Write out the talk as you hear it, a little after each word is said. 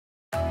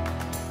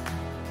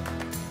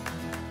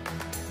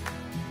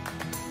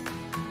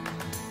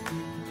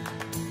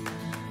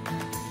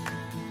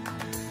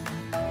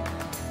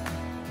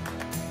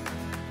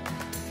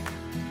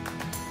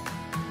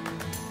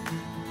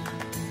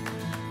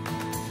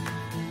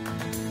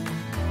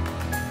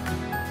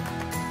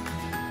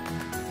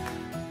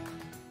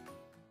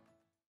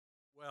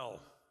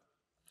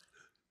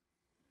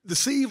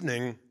This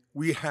evening,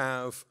 we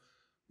have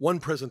one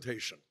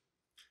presentation.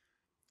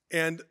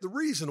 And the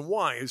reason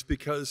why is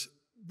because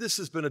this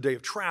has been a day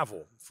of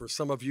travel. For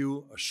some of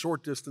you, a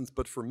short distance,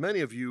 but for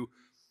many of you,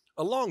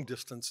 a long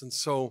distance. And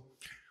so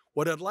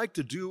what I'd like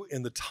to do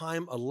in the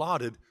time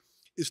allotted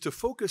is to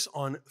focus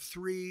on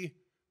three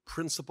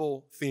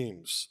principal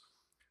themes.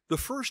 The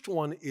first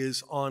one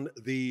is on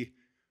the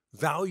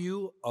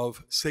value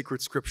of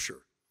sacred scripture,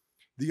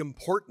 the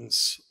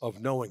importance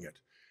of knowing it,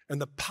 and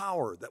the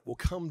power that will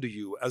come to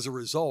you as a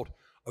result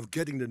of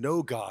getting to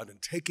know God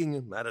and taking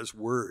Him at His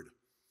word.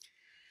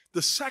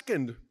 The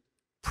second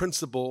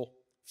principal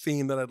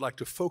theme that I'd like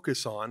to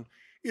focus on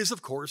is,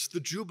 of course, the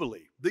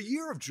Jubilee, the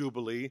year of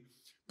Jubilee,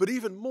 but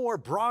even more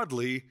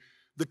broadly,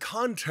 the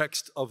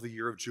context of the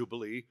year of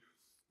Jubilee,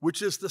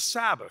 which is the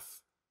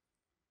Sabbath.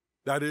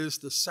 That is,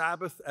 the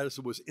Sabbath as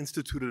it was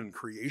instituted in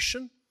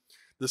creation,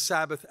 the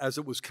Sabbath as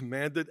it was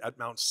commanded at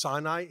Mount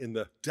Sinai in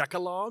the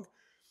Decalogue,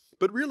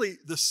 but really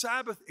the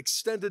Sabbath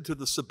extended to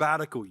the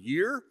sabbatical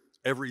year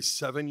every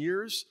 7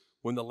 years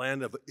when the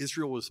land of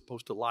Israel was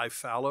supposed to lie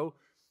fallow,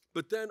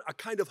 but then a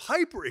kind of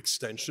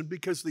hyper-extension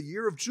because the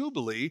year of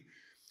Jubilee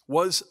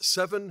was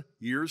 7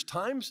 years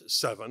times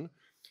 7.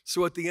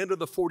 So at the end of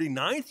the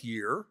 49th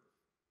year,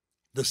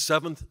 the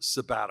seventh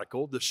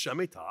sabbatical, the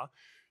Shemitah,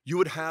 you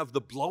would have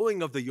the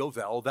blowing of the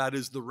Yovel, that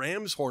is the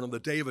ram's horn on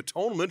the Day of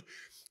Atonement,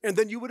 and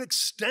then you would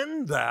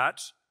extend that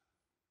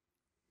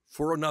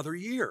for another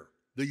year,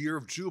 the year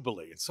of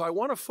Jubilee. And so I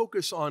want to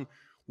focus on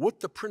what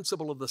the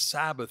principle of the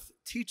Sabbath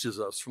teaches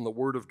us from the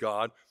Word of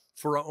God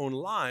for our own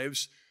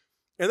lives.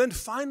 And then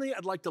finally,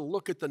 I'd like to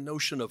look at the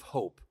notion of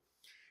hope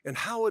and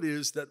how it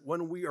is that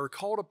when we are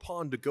called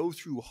upon to go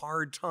through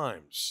hard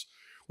times,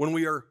 when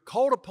we are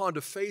called upon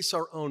to face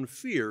our own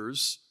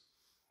fears,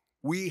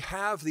 we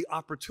have the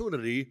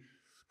opportunity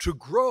to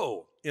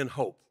grow in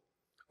hope,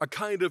 a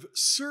kind of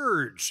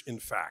surge, in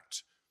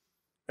fact.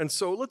 And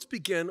so let's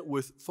begin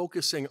with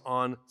focusing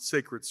on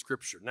sacred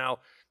scripture. Now,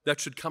 that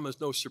should come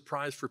as no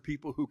surprise for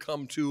people who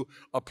come to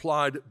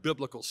applied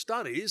biblical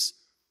studies.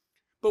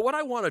 But what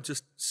I want to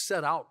just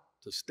set out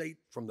to state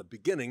from the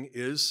beginning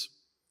is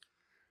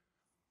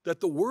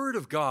that the Word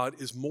of God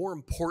is more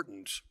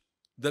important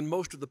than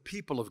most of the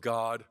people of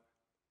God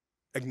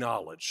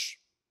acknowledge.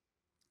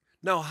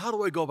 Now, how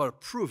do I go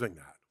about proving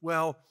that?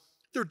 Well,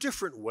 there are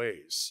different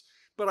ways.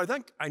 But I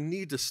think I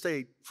need to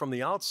state from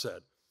the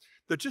outset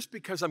that just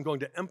because I'm going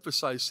to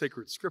emphasize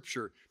sacred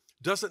scripture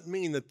doesn't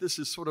mean that this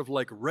is sort of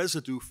like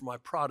residue from my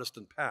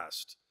Protestant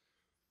past.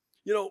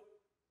 You know,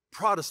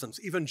 Protestants,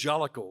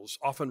 evangelicals,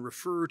 often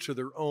refer to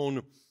their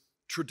own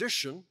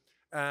tradition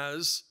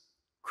as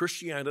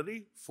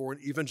Christianity for an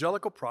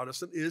evangelical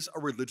Protestant is a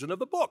religion of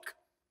the book,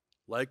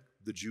 like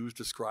the Jews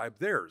describe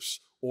theirs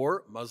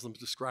or Muslims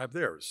describe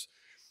theirs.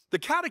 The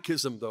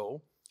Catechism,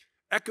 though,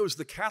 echoes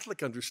the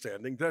Catholic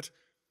understanding that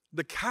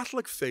the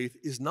Catholic faith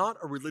is not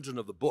a religion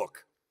of the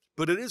book,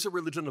 but it is a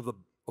religion of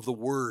the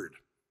Word.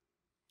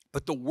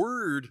 But the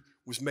Word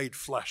was made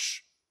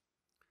flesh.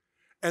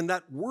 And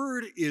that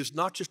Word is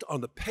not just on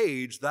the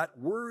page, that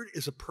Word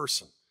is a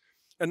person.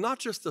 And not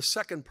just the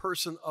second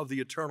person of the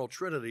eternal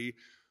Trinity,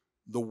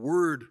 the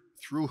Word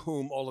through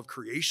whom all of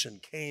creation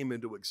came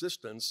into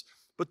existence,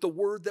 but the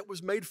Word that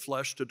was made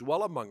flesh to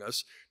dwell among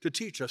us, to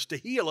teach us, to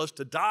heal us,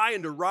 to die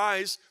and to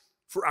rise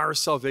for our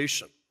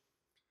salvation.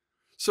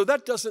 So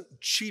that doesn't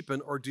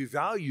cheapen or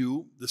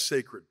devalue the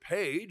sacred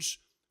page.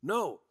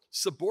 No,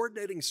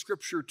 subordinating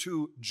Scripture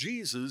to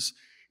Jesus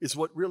is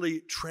what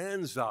really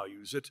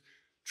transvalues it,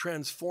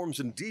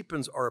 transforms and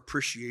deepens our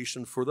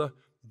appreciation for the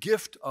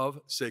gift of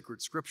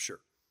sacred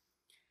Scripture.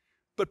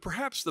 But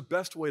perhaps the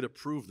best way to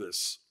prove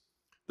this,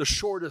 the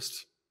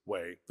shortest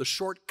way, the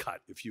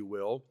shortcut, if you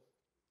will,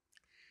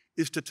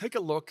 is to take a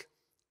look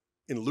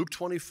in Luke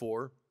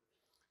 24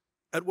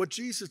 at what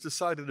Jesus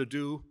decided to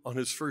do on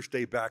his first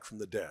day back from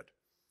the dead.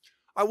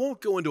 I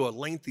won't go into a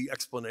lengthy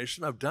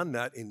explanation. I've done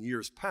that in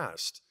years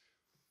past.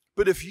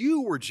 But if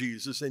you were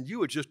Jesus and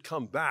you had just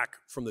come back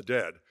from the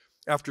dead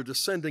after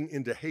descending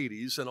into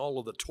Hades and all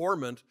of the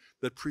torment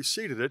that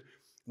preceded it,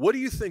 what do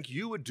you think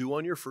you would do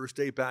on your first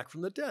day back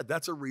from the dead?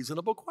 That's a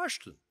reasonable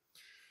question.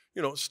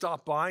 You know,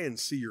 stop by and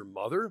see your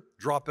mother,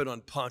 drop in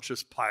on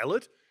Pontius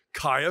Pilate,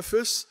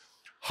 Caiaphas,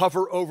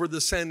 hover over the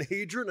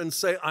Sanhedrin and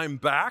say, I'm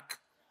back.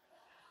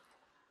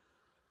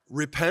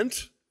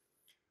 Repent.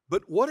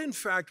 But what in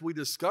fact we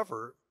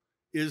discover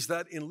is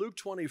that in Luke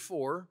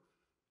 24,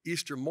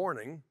 Easter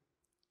morning,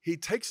 he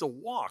takes a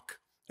walk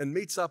and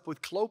meets up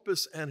with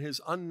Clopas and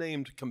his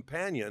unnamed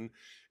companion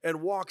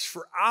and walks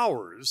for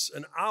hours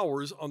and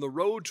hours on the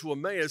road to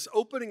Emmaus,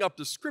 opening up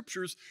the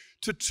scriptures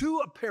to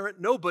two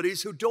apparent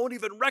nobodies who don't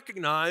even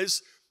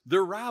recognize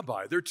their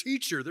rabbi, their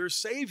teacher, their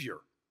savior.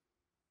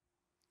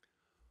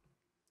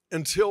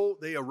 Until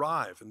they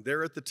arrive, and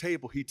there at the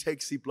table, he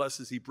takes, he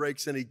blesses, he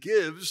breaks, and he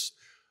gives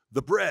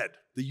the bread,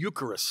 the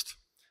Eucharist.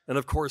 And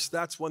of course,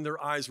 that's when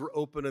their eyes were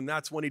open, and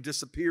that's when he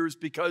disappears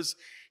because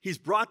he's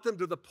brought them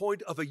to the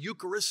point of a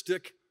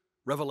Eucharistic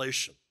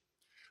revelation.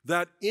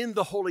 That in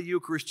the Holy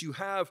Eucharist, you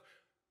have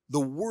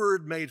the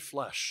Word made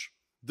flesh.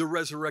 the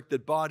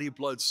resurrected body,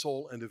 blood,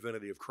 soul, and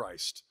divinity of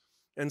Christ.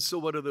 And so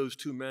what do those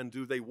two men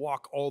do? They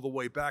walk all the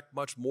way back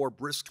much more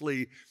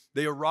briskly.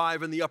 They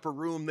arrive in the upper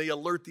room. They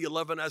alert the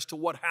 11 as to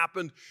what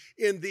happened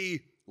in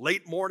the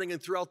late morning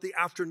and throughout the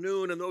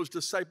afternoon. And those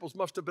disciples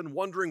must have been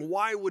wondering,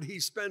 why would he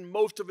spend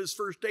most of his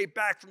first day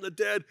back from the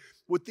dead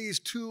with these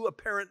two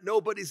apparent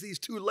nobodies, these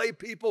two lay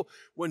people,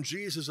 when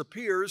Jesus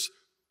appears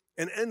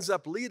and ends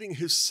up leading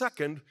his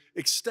second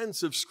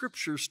extensive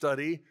scripture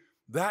study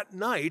that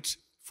night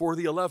for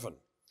the 11.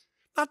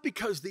 Not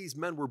because these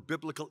men were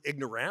biblical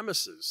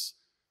ignoramuses,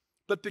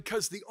 but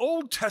because the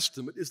Old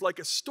Testament is like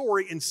a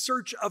story in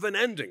search of an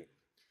ending,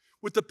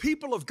 with the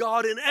people of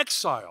God in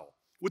exile,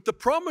 with the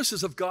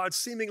promises of God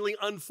seemingly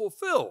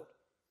unfulfilled,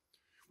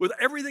 with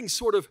everything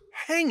sort of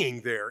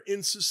hanging there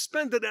in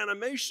suspended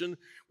animation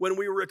when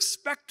we were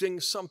expecting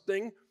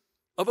something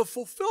of a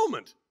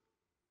fulfillment.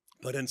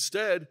 But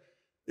instead,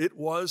 it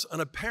was an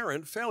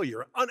apparent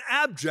failure, an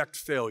abject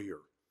failure.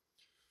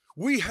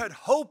 We had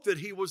hoped that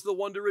he was the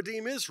one to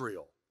redeem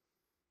Israel.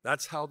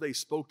 That's how they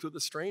spoke to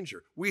the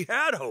stranger. We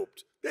had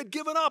hoped. They'd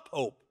given up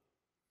hope.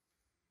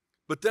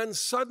 But then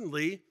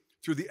suddenly,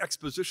 through the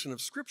exposition of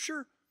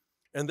Scripture,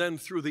 and then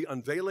through the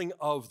unveiling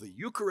of the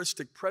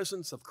Eucharistic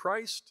presence of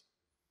Christ,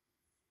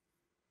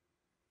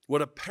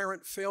 what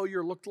apparent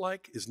failure looked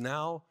like is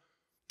now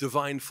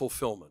divine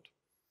fulfillment.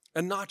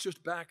 And not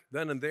just back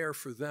then and there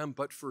for them,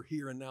 but for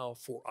here and now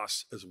for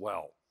us as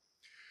well.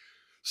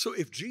 So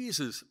if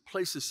Jesus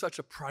places such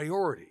a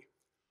priority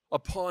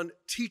upon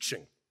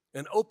teaching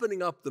and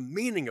opening up the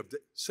meaning of the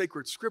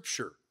sacred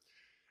Scripture,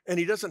 and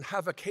he doesn't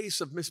have a case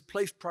of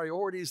misplaced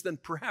priorities, then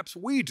perhaps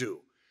we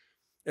do.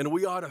 And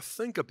we ought to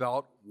think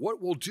about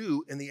what we'll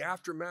do in the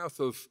aftermath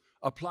of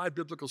applied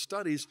biblical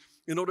studies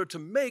in order to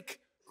make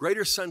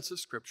greater sense of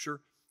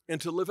Scripture and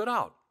to live it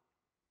out.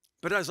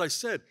 But as I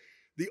said,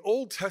 the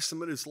Old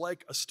Testament is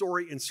like a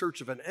story in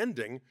search of an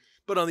ending,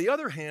 but on the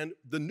other hand,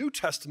 the New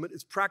Testament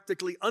is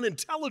practically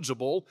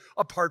unintelligible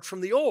apart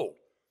from the Old.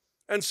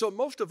 And so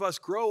most of us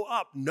grow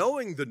up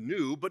knowing the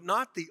new, but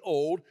not the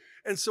old.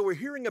 And so we're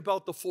hearing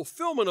about the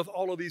fulfillment of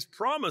all of these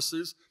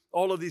promises,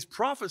 all of these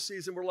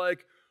prophecies, and we're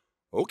like,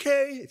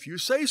 okay, if you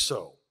say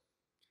so.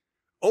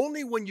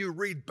 Only when you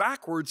read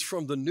backwards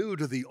from the new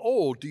to the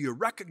old do you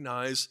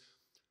recognize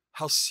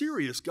how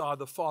serious God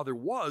the Father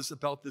was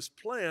about this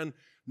plan,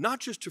 not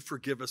just to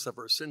forgive us of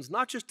our sins,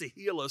 not just to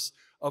heal us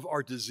of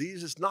our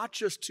diseases, not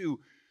just to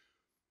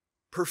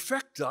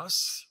perfect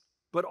us,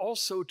 but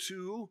also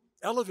to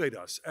elevate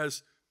us.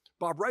 As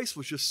Bob Rice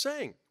was just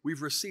saying,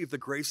 we've received the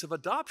grace of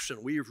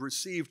adoption. We've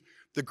received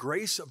the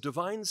grace of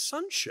divine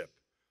sonship.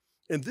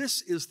 And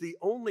this is the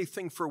only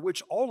thing for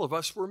which all of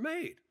us were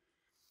made.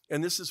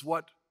 And this is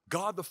what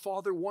God the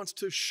Father wants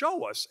to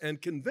show us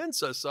and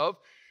convince us of,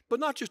 but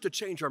not just to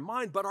change our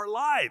mind, but our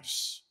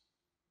lives.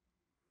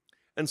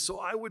 And so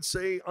I would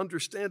say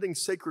understanding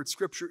sacred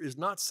Scripture is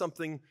not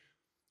something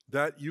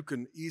that you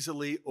can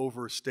easily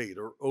overstate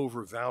or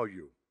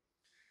overvalue.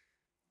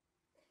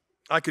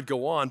 I could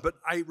go on, but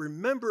I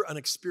remember an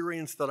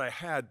experience that I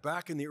had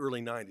back in the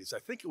early 90s. I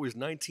think it was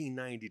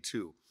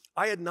 1992.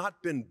 I had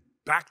not been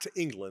back to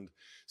England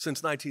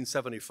since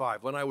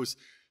 1975. When I was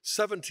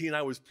 17,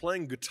 I was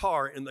playing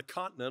guitar in the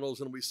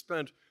Continentals, and we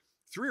spent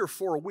 3 or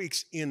 4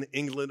 weeks in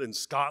England and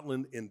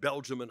Scotland, in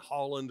Belgium and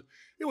Holland.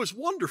 It was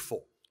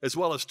wonderful, as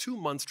well as 2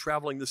 months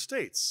traveling the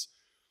States.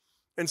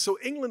 And so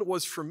England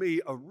was, for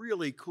me, a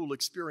really cool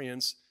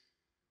experience.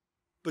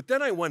 But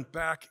then I went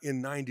back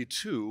in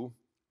 92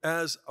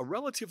 as a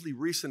relatively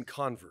recent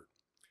convert.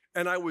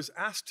 And I was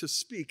asked to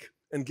speak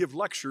and give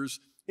lectures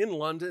in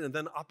London and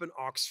then up in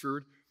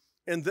Oxford.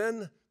 And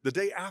then the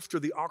day after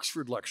the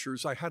Oxford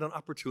lectures, I had an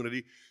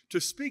opportunity to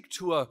speak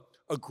to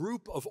a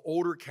group of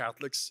older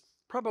Catholics.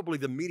 Probably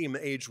the median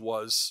age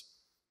was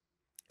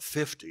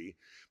 50,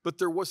 but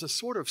there was a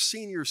sort of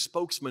senior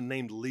spokesman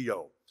named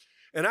Leo.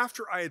 And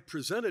after I had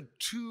presented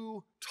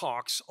 2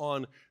 talks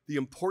on the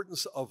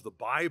importance of the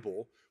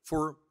Bible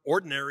for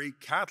ordinary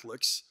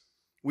Catholics,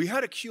 we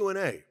had a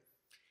Q&A,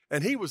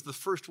 and he was the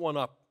first one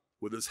up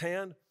with his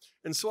hand.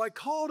 And so I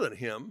called on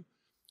him,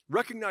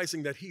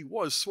 recognizing that he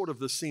was sort of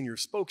the senior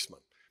spokesman,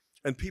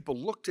 and people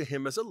looked to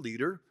him as a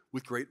leader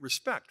with great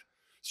respect.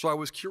 So I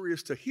was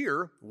curious to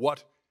hear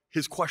what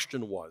his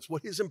question was,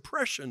 what his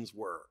impressions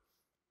were.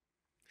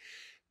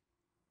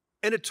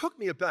 And it took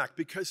me aback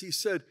because he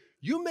said,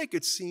 "You make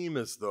it seem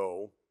as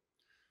though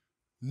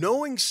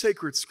knowing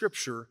sacred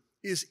Scripture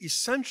is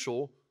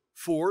essential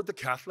for the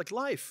Catholic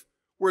life.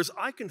 Whereas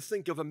I can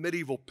think of a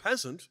medieval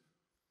peasant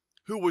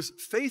who was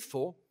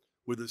faithful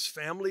with his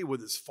family, with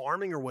his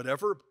farming or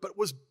whatever, but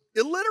was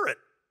illiterate.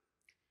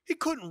 He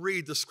couldn't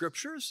read the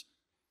Scriptures.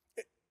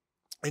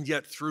 And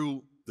yet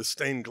through the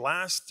stained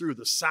glass, through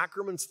the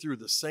sacraments, through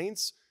the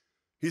saints,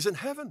 he's in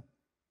heaven."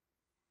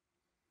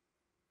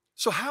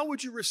 So how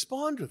would you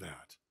respond to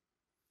that?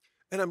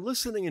 And I'm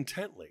listening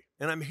intently,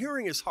 and I'm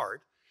hearing his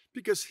heart,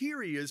 because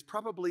here he is,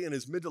 probably in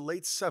his mid to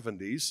late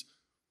 70s,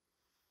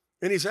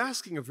 and he's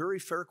asking a very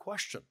fair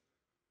question.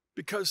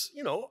 Because,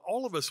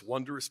 all of us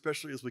wonder,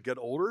 especially as we get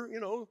older,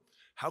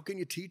 how can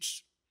you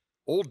teach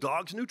Old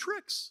dogs, new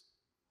tricks.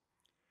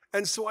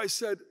 And so I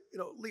said,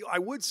 Leo, I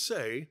would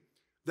say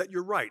that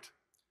you're right.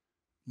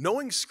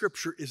 Knowing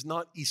Scripture is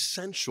not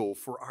essential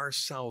for our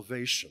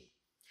salvation.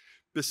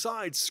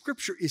 Besides,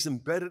 Scripture is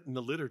embedded in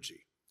the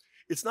liturgy.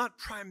 It's not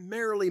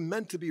primarily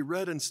meant to be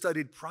read and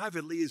studied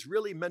privately. It's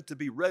really meant to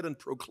be read and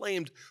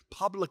proclaimed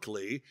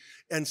publicly.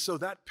 And so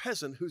that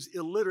peasant who's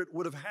illiterate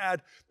would have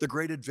had the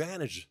great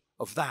advantage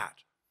of that.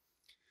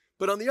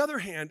 But on the other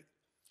hand,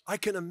 I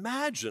can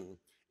imagine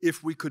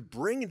if we could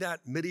bring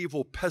that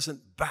medieval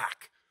peasant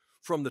back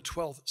from the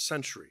 12th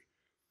century,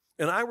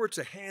 and I were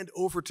to hand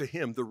over to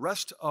him the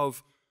rest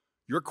of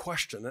your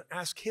question and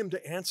ask him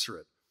to answer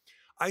it,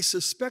 I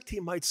suspect he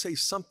might say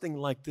something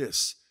like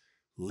this: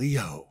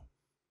 Leo,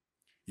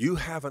 you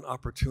have an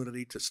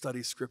opportunity to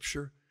study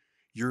Scripture.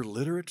 You're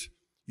literate.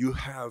 You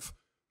have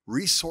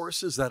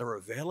resources that are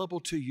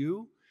available to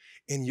you,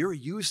 and you're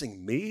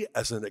using me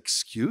as an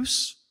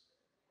excuse?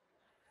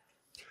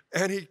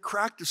 And he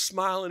cracked a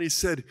smile and he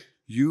said,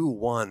 you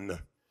won.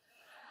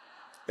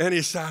 And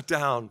he sat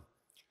down.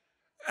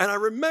 And I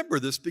remember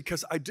this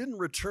because I didn't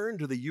return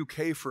to the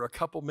UK for a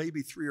couple,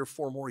 maybe 3 or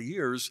 4 more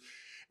years.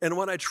 And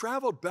when I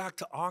traveled back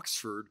to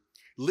Oxford,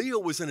 Leo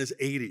was in his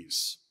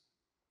 80s.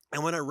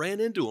 And when I ran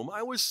into him,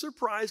 I was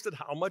surprised at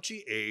how much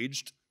he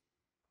aged,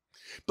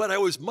 but I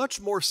was much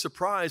more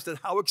surprised at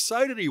how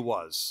excited he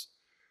was.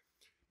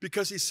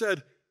 Because he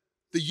said,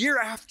 the year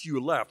after you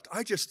left,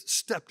 I just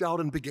stepped out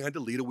and began to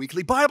lead a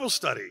weekly Bible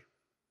study.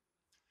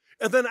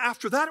 And then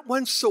after that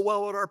went so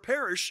well at our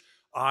parish,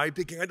 I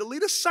began to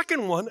lead a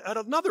second one at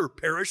another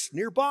parish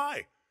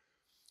nearby.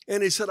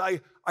 And he said, I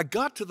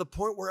got to the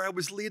point where I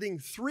was leading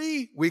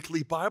 3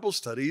 weekly Bible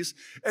studies,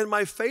 and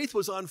my faith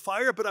was on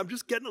fire, but I'm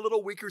just getting a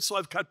little weaker, so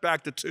I've cut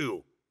back to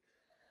 2.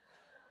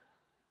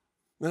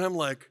 And I'm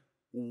like,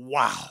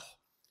 wow,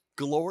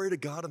 glory to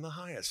God in the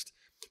highest.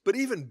 But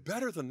even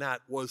better than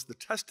that was the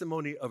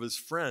testimony of his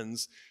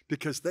friends,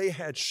 because they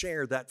had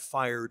shared that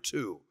fire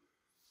too.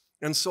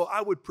 And so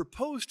I would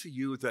propose to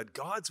you that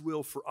God's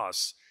will for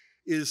us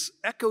is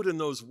echoed in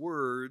those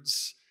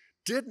words,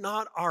 did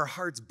not our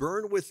hearts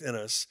burn within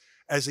us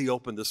as he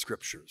opened the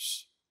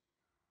Scriptures?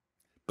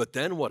 But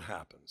then what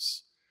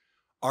happens?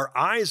 Our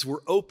eyes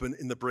were open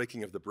in the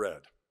breaking of the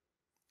bread.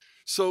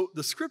 So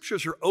the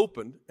Scriptures are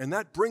opened, and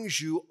that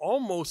brings you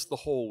almost the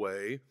whole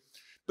way.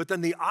 But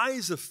then the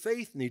eyes of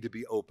faith need to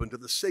be opened to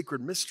the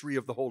sacred mystery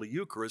of the Holy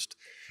Eucharist,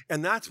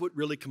 and that's what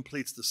really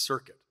completes the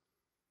circuit.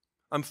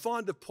 I'm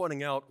fond of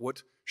pointing out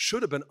what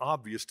should have been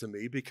obvious to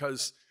me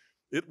because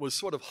it was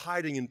sort of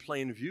hiding in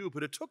plain view,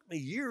 but it took me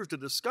years to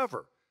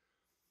discover.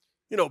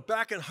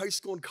 Back in high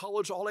school and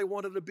college, all I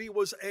wanted to be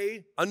was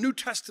a New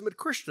Testament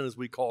Christian, as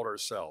we called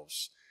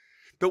ourselves.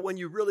 But when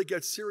you really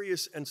get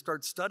serious and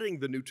start studying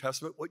the New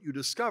Testament, what you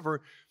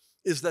discover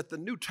is that the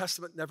New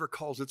Testament never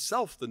calls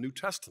itself the New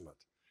Testament.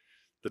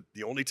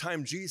 The only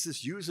time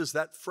Jesus uses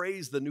that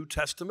phrase, the New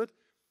Testament,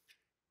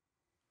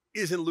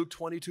 is in Luke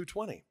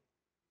 22:20.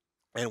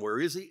 And where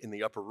is he? In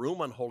the upper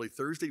room on Holy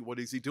Thursday. What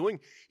is he doing?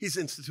 He's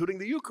instituting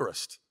the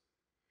Eucharist.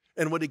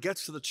 And when he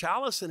gets to the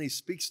chalice and he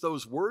speaks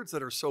those words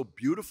that are so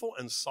beautiful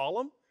and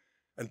solemn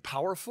and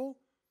powerful,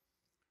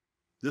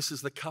 this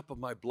is the cup of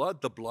my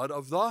blood, the blood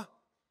of the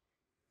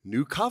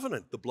new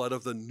covenant, the blood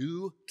of the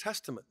New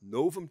Testament,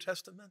 Novum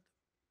Testament.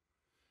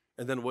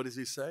 And then what does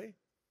he say?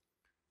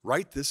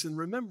 Write this in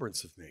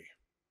remembrance of me.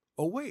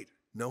 Oh, wait,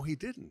 no, he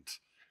didn't.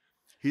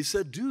 He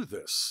said, do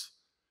this.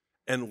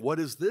 And what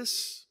is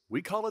this?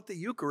 We call it the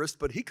Eucharist,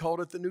 but he called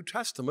it the New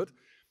Testament.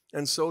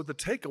 And so the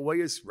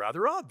takeaway is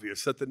rather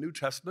obvious, that the New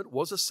Testament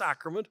was a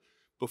sacrament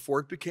before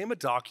it became a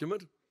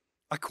document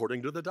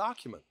according to the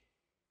document.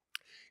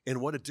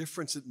 And what a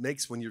difference it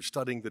makes when you're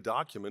studying the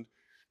document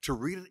to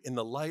read it in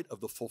the light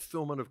of the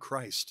fulfillment of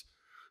Christ,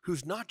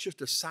 who's not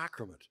just a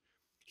sacrament.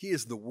 He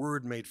is the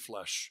Word made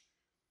flesh.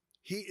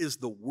 He is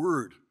the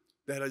Word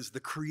that is the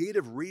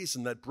creative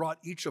reason that brought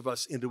each of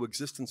us into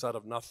existence out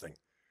of nothing.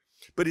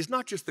 But he's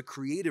not just the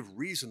creative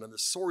reason and the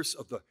source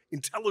of the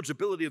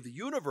intelligibility of the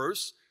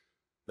universe.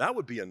 That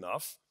would be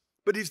enough.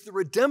 But he's the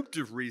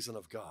redemptive reason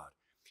of God.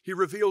 He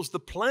reveals the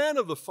plan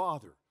of the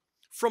Father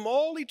from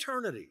all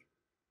eternity.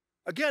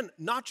 Again,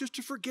 not just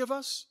to forgive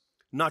us,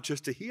 not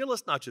just to heal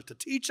us, not just to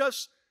teach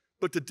us,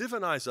 but to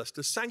divinize us,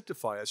 to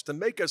sanctify us, to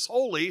make us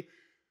holy,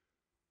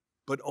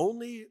 but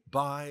only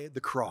by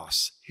the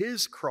cross,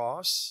 his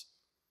cross,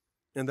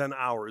 and then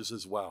ours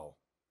as well.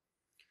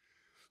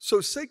 So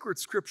sacred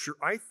Scripture,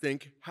 I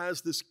think,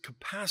 has this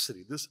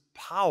capacity, this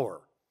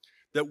power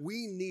that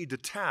we need to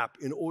tap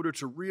in order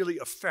to really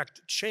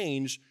affect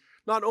change,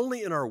 not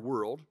only in our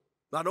world,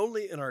 not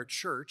only in our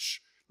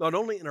church, not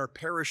only in our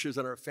parishes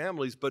and our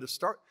families, but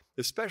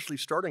especially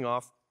starting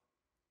off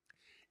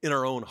in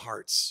our own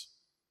hearts.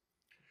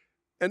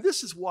 And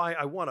this is why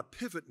I want to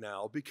pivot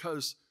now,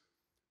 because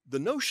the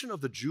notion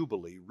of the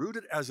Jubilee,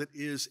 rooted as it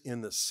is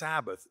in the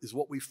Sabbath, is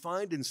what we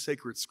find in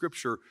sacred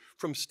Scripture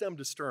from stem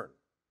to stern.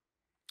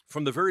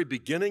 From the very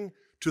beginning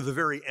to the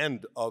very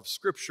end of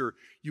Scripture,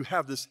 you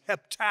have this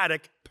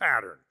heptadic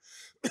pattern,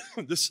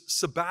 this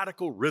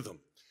sabbatical rhythm.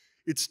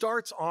 It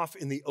starts off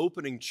in the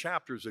opening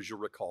chapters, as you'll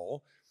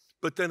recall,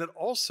 but then it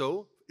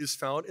also is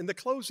found in the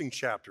closing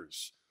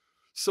chapters.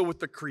 So with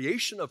the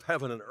creation of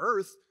heaven and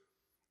earth,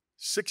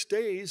 6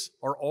 days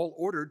are all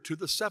ordered to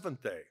the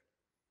seventh day.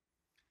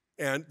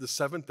 And the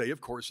seventh day,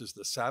 of course, is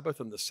the Sabbath,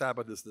 and the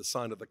Sabbath is the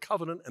sign of the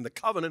covenant, and the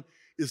covenant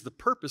is the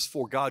purpose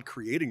for God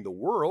creating the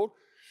world.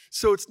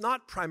 So it's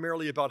not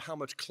primarily about how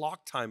much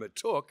clock time it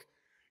took.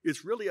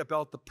 It's really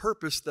about the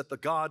purpose that the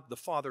God, the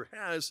Father,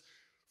 has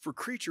for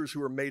creatures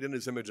who are made in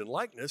his image and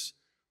likeness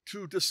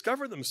to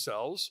discover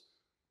themselves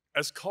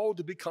as called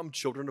to become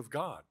children of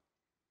God.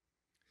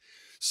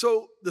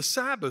 So the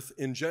Sabbath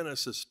in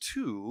Genesis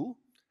 2,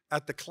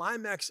 at the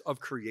climax of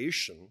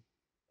creation,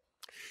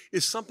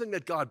 is something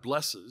that God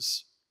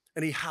blesses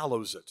and he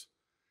hallows it.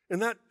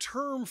 And that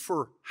term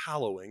for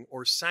hallowing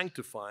or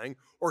sanctifying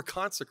or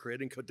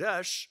consecrating,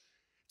 Kodesh,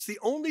 it's the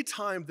only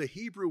time the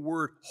Hebrew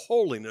word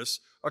holiness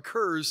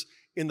occurs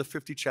in the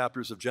 50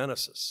 chapters of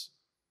Genesis.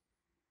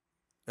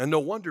 And no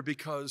wonder,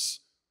 because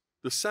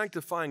the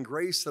sanctifying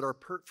grace that our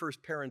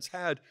first parents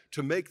had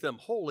to make them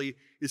holy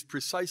is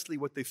precisely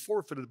what they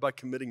forfeited by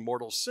committing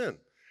mortal sin.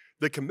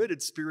 They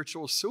committed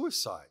spiritual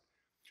suicide.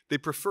 They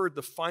preferred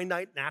the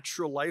finite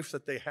natural life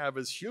that they have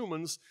as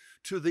humans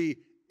to the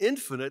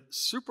infinite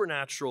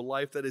supernatural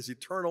life that is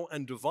eternal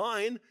and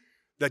divine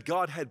that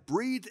God had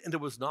breathed into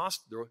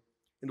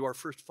into our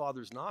first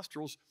father's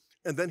nostrils,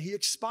 and then he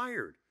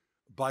expired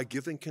by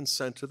giving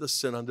consent to the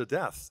sin unto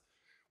death.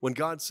 When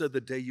God said,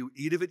 the day you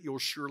eat of it, you'll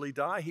surely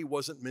die, he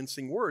wasn't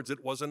mincing words.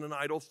 It wasn't an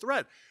idle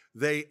threat.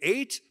 They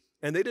ate,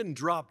 and they didn't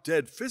drop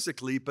dead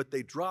physically, but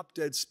they dropped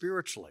dead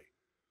spiritually.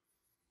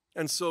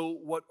 And so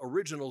what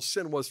original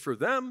sin was for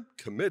them,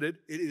 committed,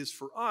 it is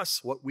for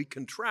us what we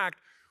contract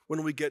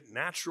when we get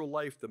natural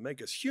life that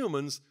makes us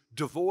humans,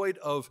 devoid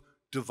of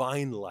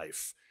divine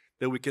life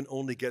that we can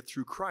only get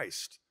through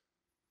Christ,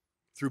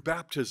 through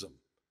baptism,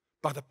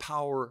 by the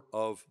power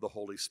of the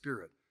Holy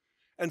Spirit.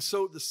 And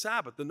so the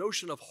Sabbath, the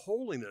notion of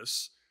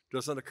holiness,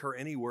 doesn't occur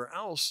anywhere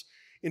else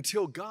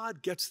until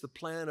God gets the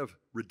plan of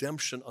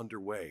redemption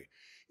underway.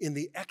 In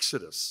the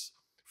Exodus,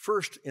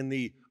 first in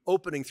the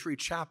opening 3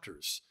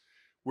 chapters,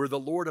 where the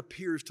Lord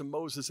appears to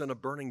Moses in a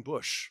burning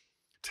bush.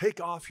 Take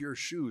off your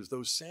shoes,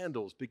 those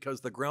sandals, because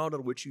the ground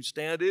on which you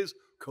stand is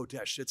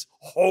Kodesh. It's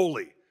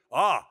holy.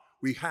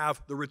 We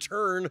have the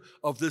return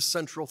of this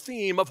central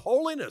theme of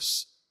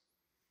holiness.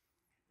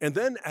 And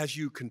then as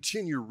you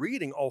continue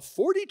reading all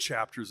 40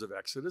 chapters of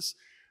Exodus,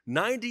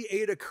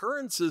 98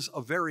 occurrences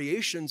of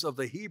variations of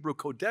the Hebrew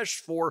Kodesh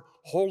for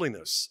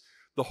holiness.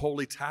 The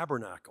holy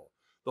tabernacle,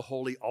 the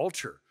holy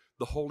altar,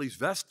 the holy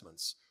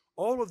vestments.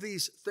 All of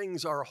these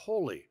things are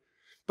holy.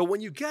 But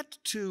when you get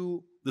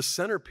to the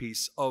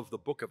centerpiece of the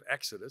book of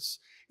Exodus,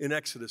 in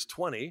Exodus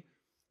 20,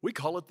 we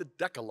call it the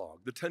Decalogue,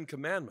 the 10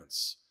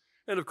 Commandments.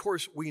 And of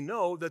course, we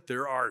know that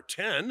there are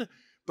 10,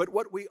 but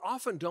what we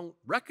often don't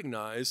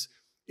recognize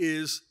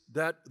is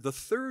that the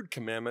third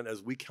commandment,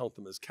 as we count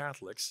them as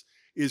Catholics,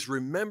 is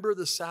remember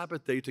the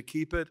Sabbath day to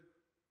keep it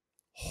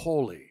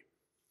holy.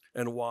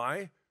 And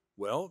why?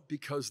 Well,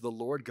 because the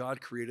Lord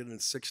God created in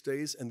 6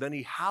 days, and then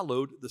he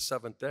hallowed the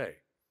seventh day.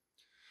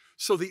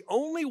 So the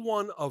only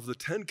one of the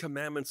 10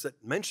 commandments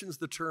that mentions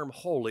the term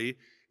holy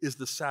is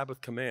the Sabbath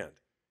command,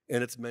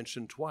 and it's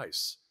mentioned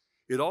twice.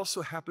 It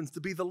also happens to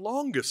be the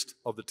longest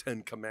of the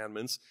 10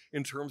 commandments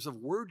in terms of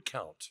word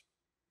count.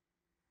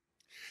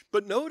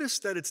 But notice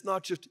that it's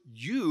not just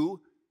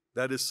you,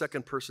 that is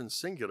second person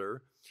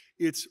singular,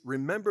 it's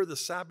remember the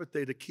Sabbath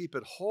day to keep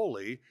it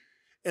holy,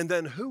 and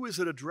then who is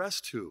it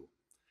addressed to?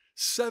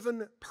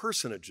 7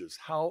 personages,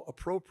 how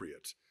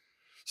appropriate.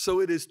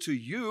 So it is to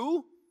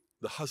you,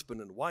 the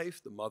husband and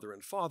wife, the mother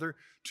and father,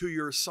 to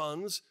your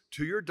sons,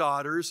 to your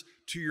daughters,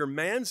 to your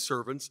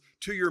manservants,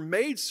 to your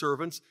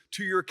maidservants,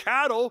 to your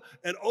cattle,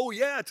 and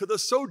to the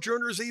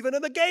sojourners even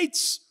in the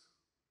gates.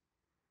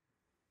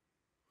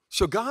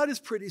 So God is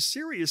pretty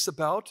serious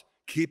about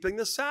keeping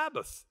the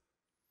Sabbath.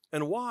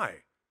 And why?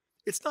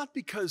 It's not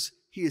because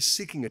he is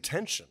seeking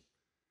attention.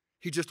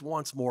 He just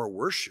wants more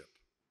worship.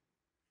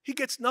 He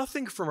gets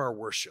nothing from our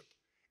worship,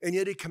 and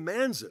yet he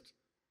commands it.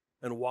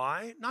 And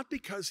why? Not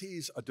because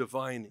he's a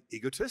divine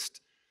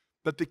egotist,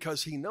 but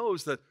because he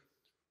knows that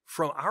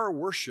from our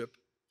worship,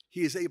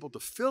 he is able to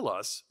fill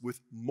us with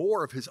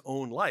more of his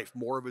own life,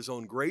 more of his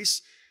own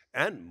grace,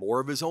 and more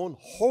of his own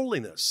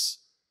holiness.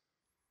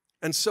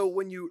 And so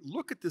when you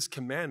look at this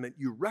commandment,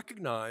 you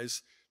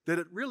recognize that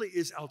it really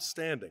is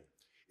outstanding.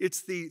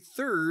 It's the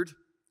third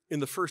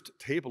in the first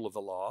table of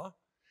the law,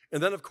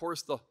 and then, of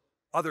course, the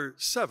other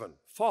 7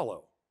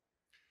 follow.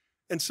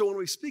 And so when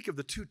we speak of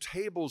the 2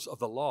 tables of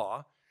the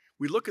law,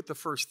 we look at the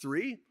first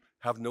 3,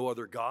 have no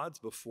other gods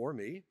before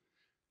me,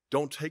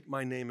 don't take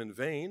my name in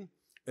vain,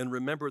 and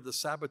remember the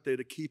Sabbath day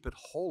to keep it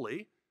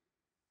holy.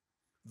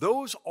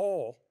 Those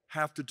all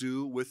have to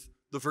do with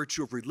the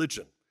virtue of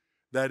religion.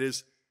 That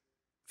is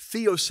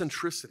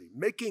theocentricity,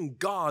 making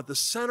God the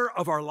center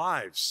of our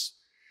lives,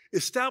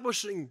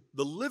 establishing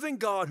the living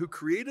God who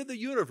created the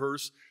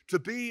universe to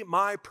be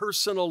my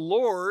personal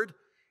Lord,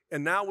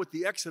 and now with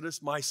the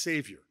Exodus, my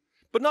Savior.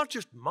 But not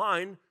just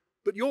mine,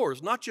 but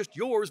yours. Not just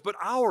yours, but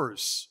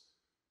ours.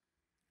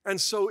 And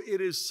so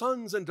it is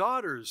sons and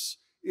daughters.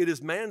 It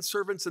is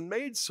manservants and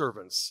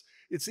maidservants.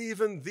 It's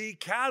even the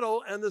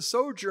cattle and the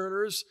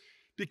sojourners,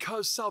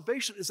 because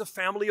salvation is a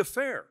family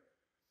affair.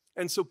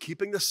 And so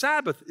keeping the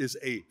Sabbath is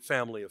a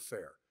family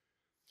affair,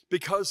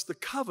 because the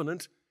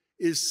covenant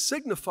is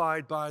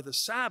signified by the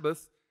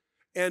Sabbath,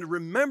 and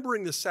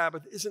remembering the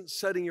Sabbath isn't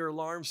setting your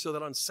alarm so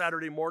that on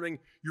Saturday morning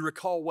you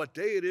recall what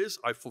day it is.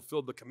 I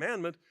fulfilled the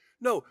commandment.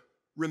 No,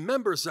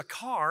 remember,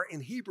 zakar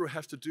in Hebrew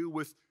has to do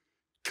with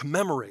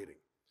commemorating.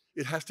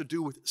 It has to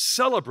do with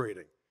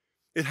celebrating.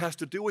 It has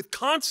to do with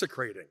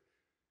consecrating.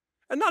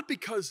 And not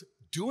because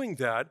doing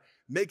that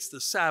makes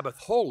the Sabbath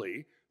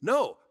holy.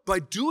 No, by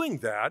doing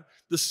that,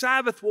 the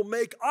Sabbath will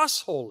make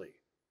us holy.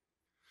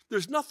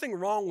 There's nothing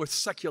wrong with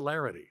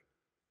secularity.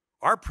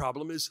 Our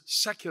problem is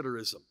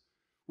secularism,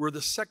 where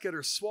the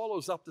secular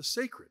swallows up the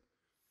sacred,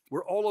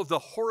 where all of the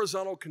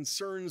horizontal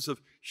concerns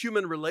of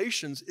human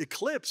relations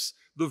eclipse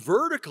the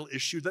vertical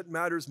issue that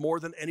matters more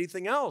than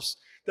anything else,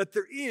 that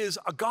there is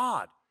a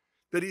God,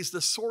 that he's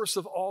the source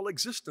of all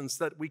existence,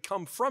 that we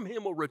come from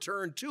him, will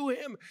return to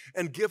him,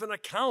 and give an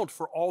account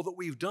for all that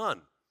we've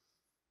done.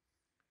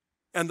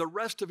 And the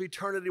rest of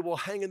eternity will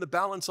hang in the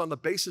balance on the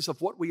basis of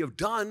what we have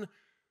done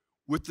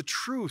with the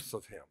truth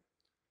of him.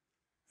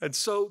 And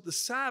so the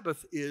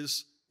Sabbath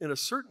is, in a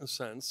certain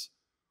sense,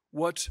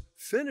 what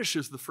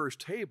finishes the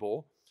first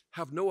table.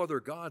 Have no other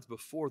gods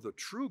before the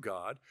true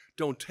God.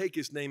 Don't take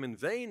his name in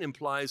vain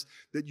implies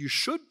that you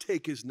should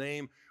take his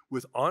name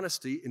with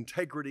honesty,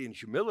 integrity, and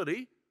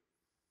humility.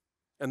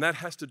 And that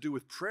has to do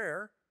with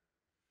prayer.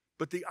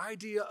 But the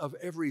idea of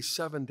every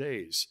 7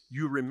 days,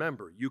 you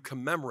remember, you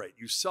commemorate,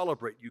 you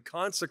celebrate, you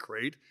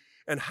consecrate.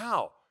 And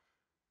how?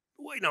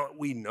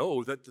 We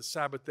know that the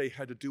Sabbath day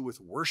had to do with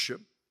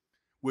worship,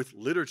 with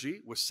liturgy,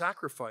 with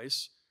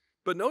sacrifice.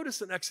 But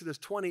notice in Exodus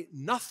 20,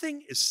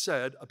 nothing is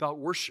said about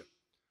worship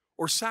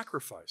or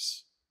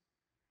sacrifice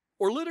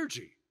or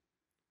liturgy.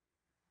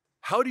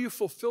 How do you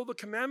fulfill the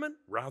commandment?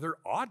 Rather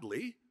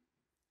oddly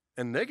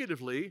and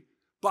negatively,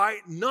 by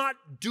not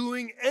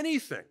doing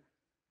anything.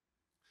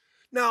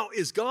 Now,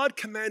 is God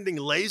commanding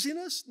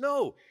laziness?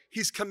 No,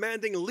 he's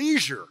commanding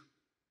leisure.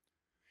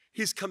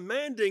 He's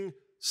commanding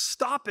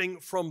stopping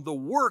from the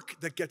work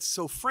that gets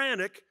so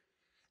frantic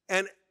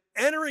and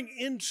entering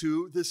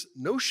into this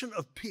notion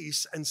of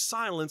peace and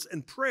silence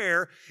and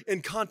prayer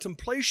and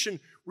contemplation,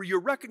 where you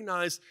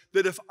recognize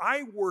that if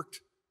I worked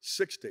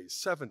 6 days,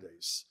 7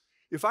 days,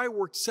 if I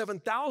worked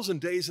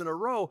 7,000 days in a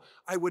row,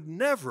 I would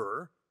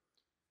never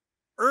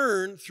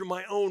earn through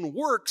my own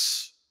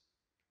works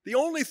the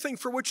only thing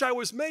for which I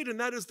was made, and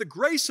that is the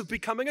grace of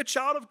becoming a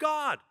child of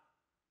God.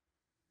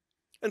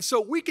 And so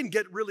we can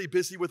get really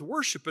busy with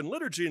worship and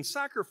liturgy and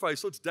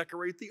sacrifice. Let's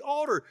decorate the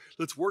altar.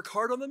 Let's work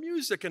hard on the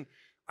music. And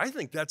I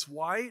think that's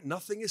why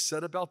nothing is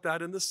said about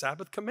that in the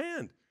Sabbath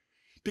command,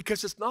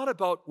 because it's not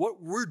about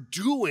what we're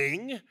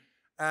doing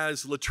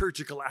as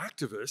liturgical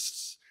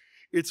activists.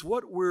 It's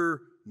what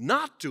we're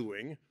not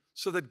doing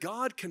so that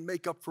God can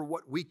make up for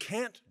what we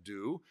can't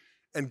do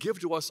and give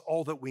to us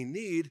all that we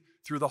need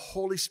through the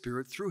Holy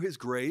Spirit, through his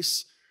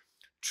grace,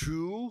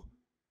 to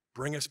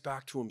bring us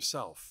back to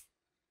himself.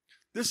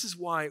 This is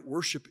why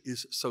worship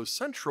is so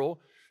central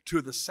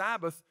to the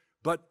Sabbath,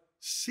 but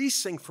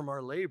ceasing from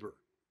our labor,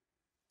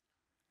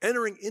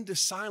 entering into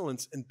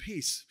silence and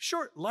peace.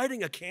 Sure,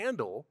 lighting a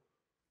candle,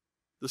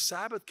 the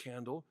Sabbath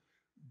candle,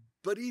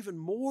 but even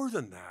more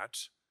than that,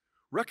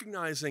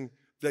 recognizing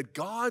that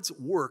God's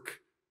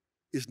work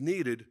is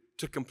needed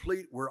to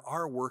complete where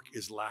our work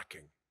is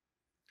lacking.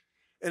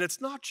 And it's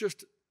not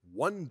just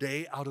 1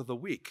 day out of the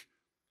week.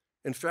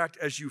 In fact,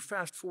 as you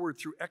fast forward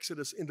through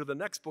Exodus into the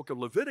next book of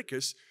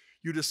Leviticus,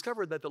 you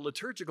discover that the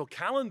liturgical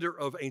calendar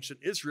of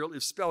ancient Israel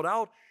is spelled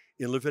out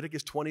in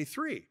Leviticus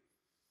 23.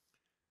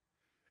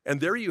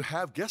 And there you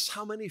have, guess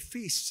how many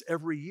feasts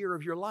every year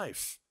of your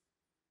life?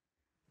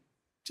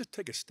 Just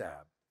take a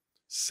stab.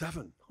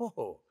 7.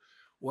 Oh,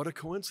 what a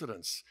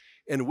coincidence.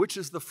 And which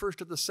is the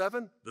first of the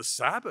 7? The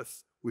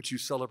Sabbath, which you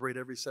celebrate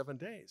every 7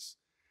 days.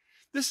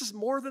 This is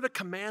more than a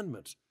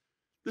commandment.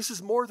 This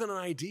is more than an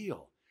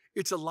ideal.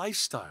 It's a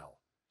lifestyle.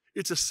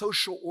 It's a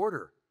social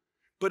order.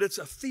 But it's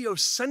a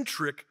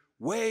theocentric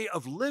way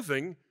of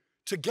living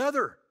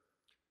together,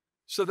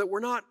 so that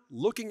we're not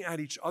looking at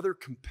each other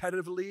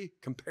competitively,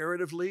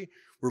 comparatively.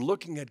 We're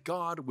looking at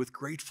God with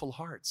grateful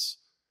hearts.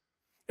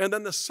 And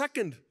then the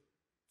second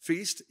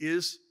feast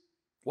is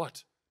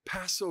what?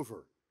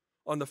 Passover,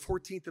 on the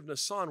 14th of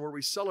Nisan, where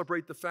we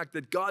celebrate the fact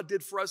that God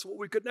did for us what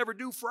we could never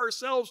do for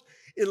ourselves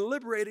in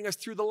liberating us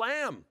through the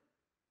Lamb.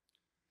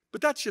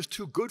 But that's just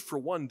too good for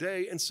 1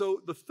 day. And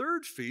so the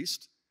third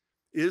feast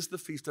is the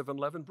Feast of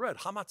Unleavened Bread,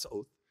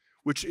 Hamatzot,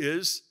 which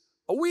is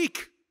a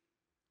week.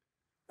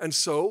 And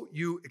so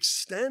you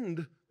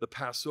extend the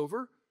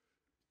Passover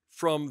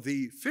from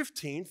the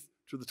 15th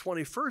to the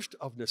 21st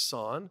of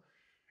Nisan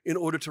in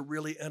order to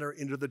really enter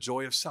into the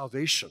joy of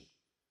salvation.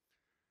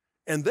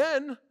 And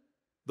then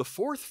the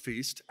fourth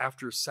feast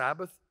after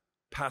Sabbath,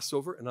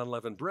 Passover, and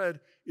unleavened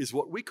bread is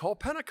what we call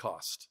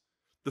Pentecost,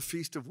 the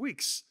Feast of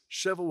Weeks,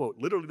 Shavuot,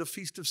 literally the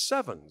Feast of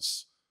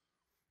Sevens,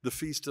 the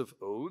Feast of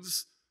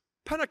Oaths,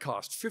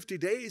 Pentecost, 50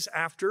 days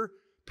after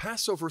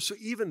Passover. So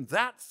even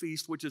that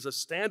feast, which is a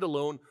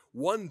standalone,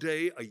 one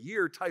day a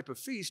year type of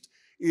feast,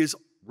 is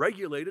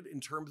regulated in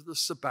terms of the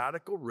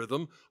sabbatical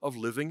rhythm of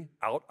living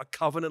out a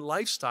covenant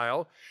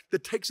lifestyle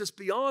that takes us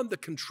beyond the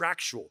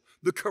contractual,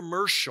 the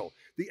commercial,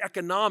 the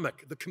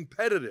economic, the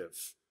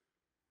competitive.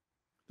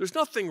 There's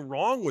nothing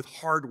wrong with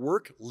hard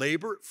work,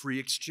 labor, free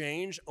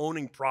exchange,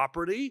 owning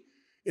property,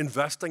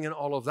 investing in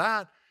all of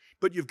that,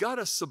 but you've got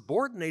to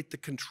subordinate the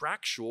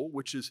contractual,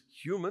 which is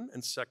human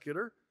and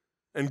secular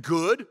and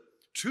good,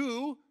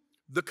 to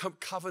the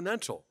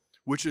covenantal,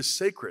 which is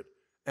sacred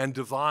and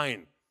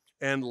divine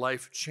and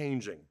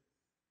life-changing.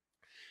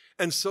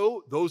 And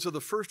so those are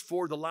the first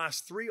four. The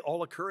last three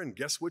all occur in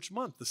guess which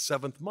month? The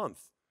seventh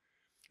month.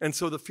 And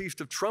so the Feast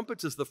of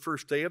Trumpets is the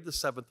first day of the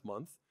seventh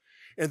month.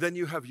 And then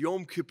you have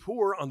Yom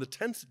Kippur on the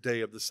 10th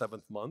day of the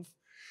seventh month.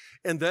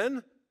 And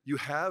then you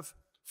have,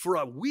 for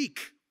a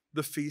week,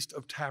 the Feast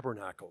of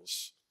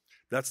Tabernacles.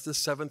 That's the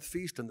seventh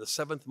feast in the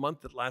seventh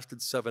month that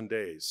lasted 7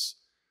 days.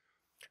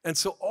 And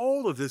so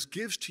all of this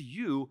gives to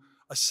you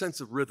a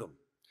sense of rhythm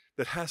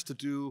that has to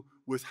do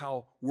with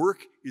how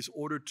work is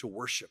ordered to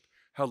worship,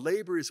 how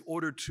labor is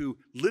ordered to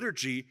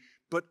liturgy,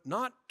 but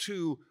not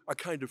to a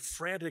kind of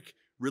frantic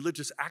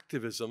religious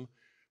activism,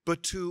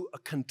 but to a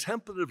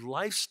contemplative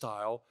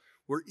lifestyle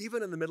where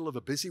even in the middle of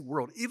a busy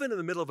world, even in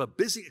the middle of a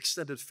busy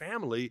extended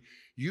family,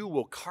 you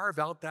will carve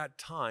out that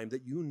time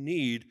that you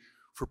need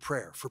for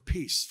prayer, for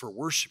peace, for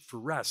worship, for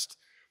rest,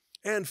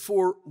 and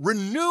for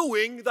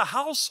renewing the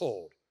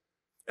household.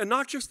 And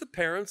not just the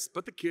parents,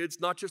 but the kids,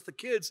 not just the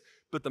kids,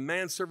 but the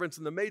manservants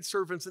and the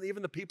maidservants and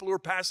even the people who are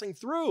passing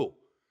through.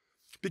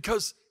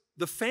 Because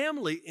the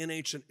family in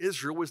ancient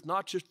Israel was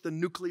not just the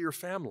nuclear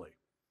family.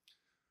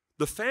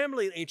 The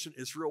family in ancient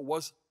Israel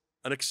was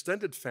an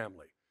extended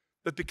family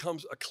that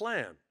becomes a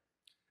clan.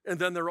 And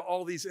then there are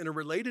all these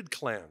interrelated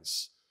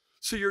clans.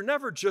 So you're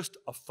never just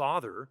a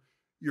father,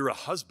 you're a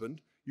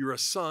husband, you're a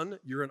son,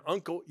 you're an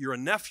uncle, you're a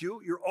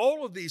nephew, you're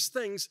all of these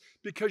things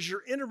because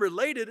you're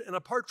interrelated and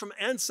apart from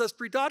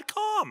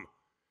Ancestry.com.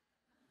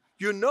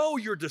 You know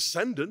your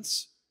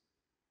descendants.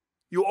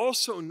 You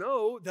also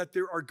know that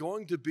there are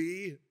going to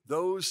be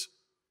those,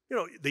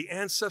 the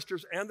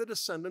ancestors and the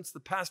descendants, the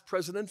past,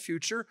 present, and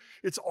future.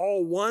 It's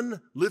all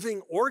one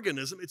living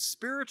organism. It's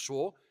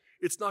spiritual.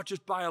 It's not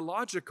just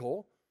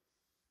biological.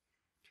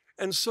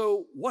 And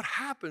so what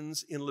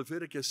happens in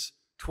Leviticus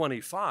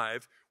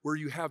 25, where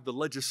you have the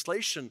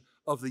legislation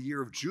of the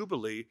year of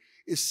Jubilee,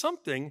 is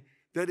something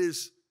that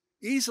is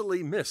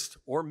easily missed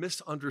or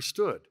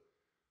misunderstood.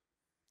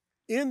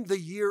 In the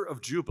year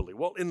of Jubilee,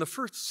 well, in the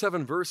first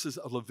 7 verses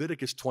of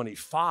Leviticus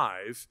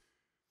 25,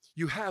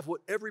 you have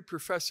what every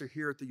professor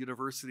here at the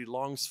university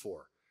longs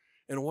for.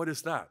 And what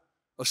is that?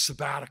 A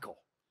sabbatical,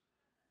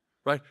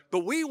 right?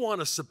 But we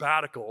want a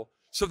sabbatical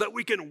so that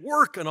we can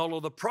work on all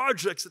of the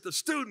projects that the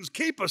students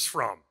keep us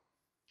from.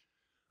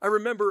 I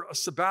remember a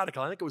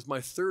sabbatical. I think it was my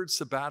 3rd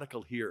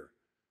sabbatical here.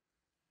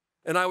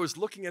 And I was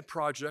looking at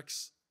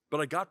projects, but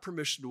I got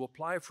permission to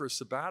apply for a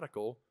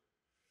sabbatical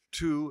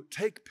to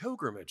take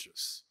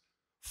pilgrimages,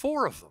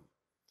 4 of them.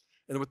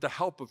 And with the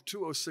help of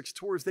 206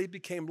 tours, they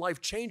became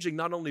life-changing,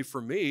 not only for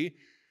me,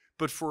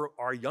 but for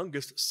our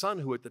youngest son,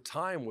 who at the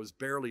time was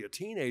barely a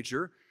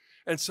teenager.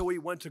 And so we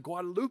went to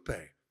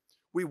Guadalupe.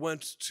 We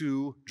went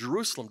to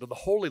Jerusalem, to the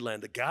Holy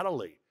Land, to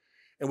Galilee.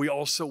 And we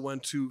also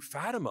went to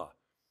Fatima,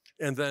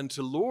 and then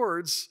to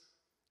Lourdes,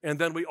 and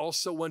then we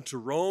also went to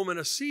Rome and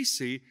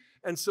Assisi.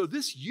 And so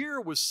this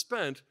year was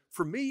spent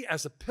for me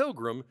as a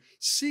pilgrim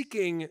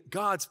seeking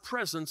God's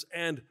presence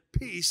and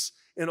peace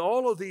in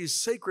all of these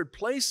sacred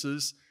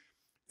places.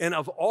 And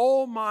of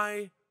all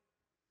my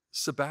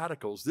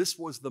sabbaticals, this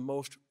was the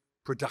most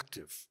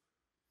productive.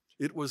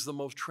 It was the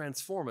most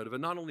transformative,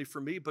 and not only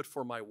for me, but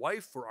for my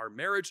wife, for our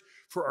marriage,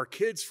 for our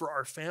kids, for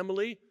our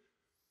family.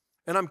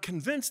 And I'm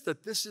convinced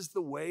that this is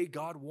the way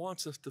God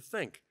wants us to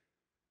think.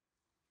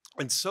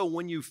 And so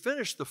when you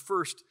finish the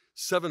first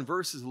 7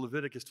 verses of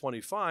Leviticus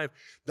 25,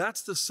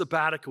 that's the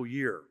sabbatical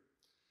year.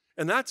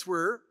 And that's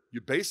where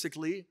you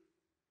basically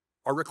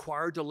are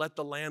required to let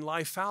the land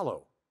lie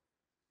fallow.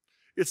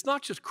 It's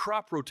not just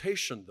crop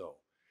rotation, though.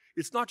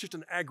 It's not just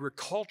an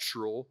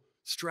agricultural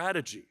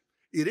strategy.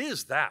 It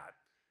is that.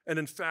 And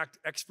in fact,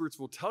 experts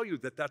will tell you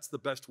that that's the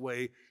best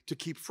way to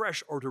keep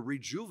fresh or to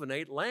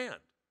rejuvenate land.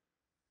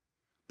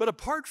 But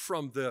apart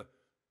from the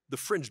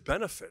fringe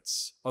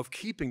benefits of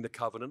keeping the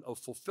covenant, of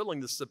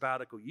fulfilling the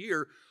sabbatical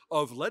year,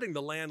 of letting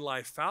the land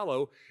lie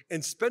fallow,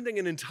 and spending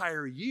an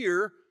entire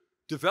year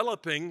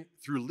developing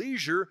through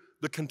leisure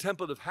the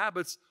contemplative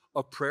habits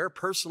of prayer,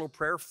 personal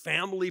prayer,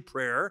 family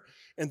prayer,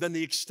 and then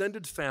the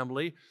extended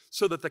family,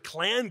 so that the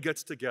clan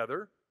gets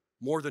together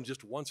more than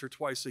just once or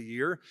twice a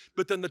year,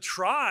 but then the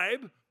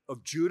tribe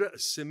of Judah,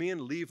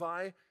 Simeon,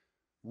 Levi,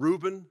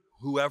 Reuben,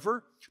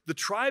 whoever. The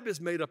tribe is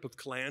made up of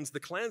clans. The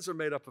clans are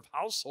made up of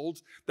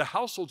households. The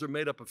households are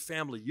made up of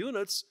family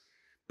units,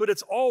 but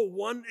it's all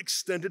one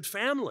extended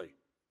family.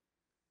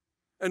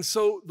 And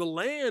so the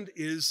land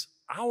is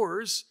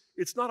ours.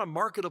 It's not a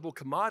marketable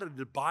commodity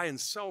to buy and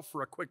sell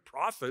for a quick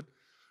profit.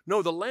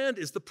 No, the land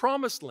is the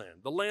promised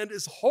land. The land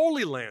is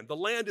holy land. The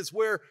land is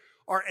where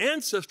our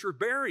ancestors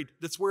buried.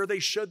 That's where they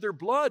shed their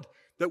blood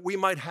that we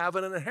might have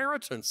an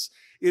inheritance.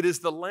 It is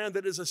the land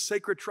that is a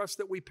sacred trust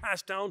that we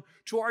pass down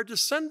to our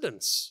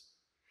descendants.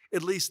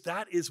 At least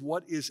that is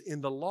what is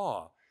in the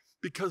law.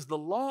 Because the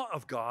law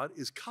of God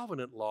is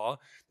covenant law.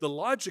 The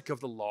logic of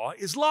the law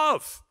is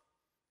love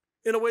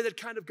in a way that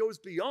kind of goes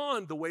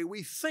beyond the way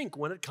we think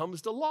when it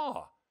comes to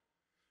law.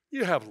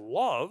 You have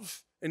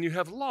love and you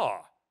have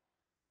law,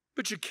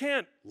 but you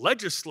can't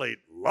legislate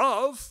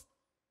love.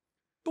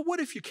 But what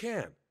if you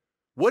can?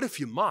 What if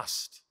you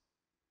must?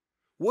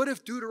 What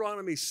if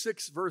Deuteronomy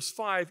 6 verse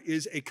 5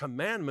 is a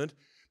commandment,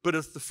 but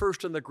it's the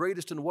first and the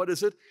greatest, and what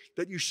is it?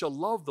 That you shall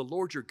love the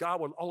Lord your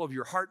God with all of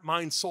your heart,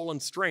 mind, soul,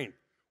 and strength.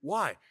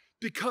 Why?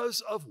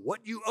 Because of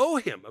what you owe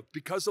him,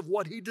 because of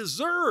what he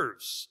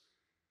deserves.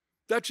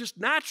 That's just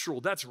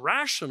natural, that's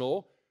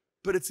rational,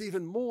 but it's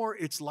even more,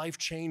 it's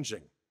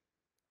life-changing.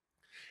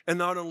 And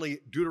not only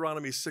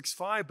Deuteronomy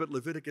 6:5, but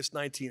Leviticus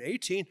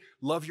 19:18,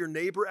 love your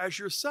neighbor as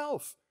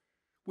yourself.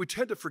 We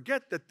tend to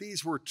forget that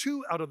these were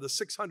 2 out of the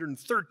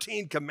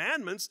 613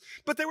 commandments,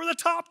 but they were the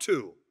top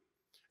 2.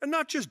 And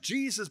not just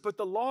Jesus, but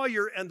the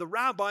lawyer and the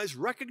rabbis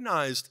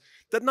recognized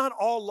that not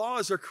all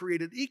laws are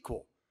created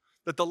equal,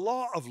 that the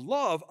law of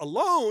love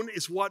alone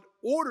is what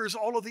orders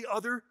all of the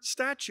other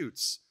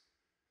statutes,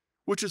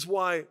 which is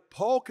why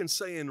Paul can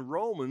say in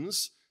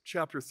Romans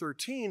chapter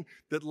 13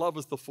 that love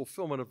is the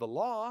fulfillment of the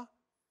law.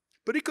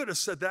 But he could have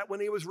said that when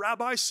he was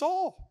Rabbi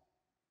Saul,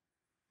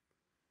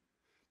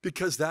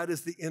 because that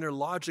is the inner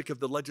logic of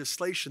the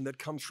legislation that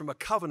comes from a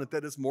covenant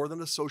that is more than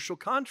a social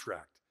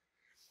contract.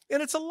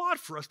 And it's a lot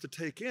for us to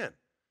take in.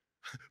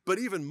 But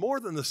even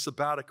more than the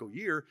sabbatical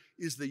year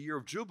is the year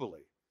of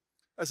Jubilee.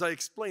 As I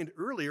explained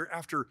earlier,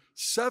 after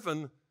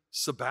 7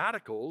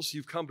 sabbaticals,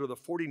 you've come to the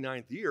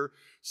 49th year.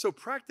 So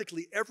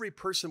practically every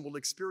person will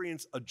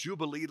experience a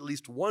Jubilee at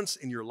least once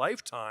in your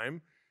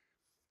lifetime.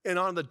 And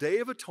on the Day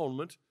of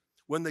Atonement,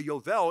 when the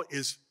Yovel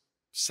is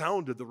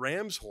sounded, the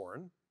ram's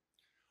horn,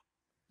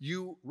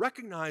 you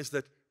recognize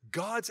that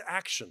God's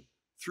action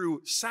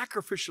through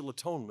sacrificial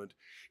atonement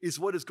is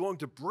what is going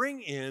to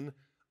bring in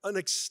an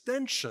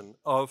extension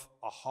of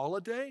a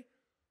holiday,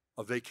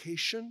 a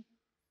vacation,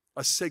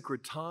 a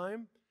sacred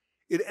time.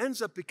 It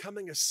ends up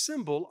becoming a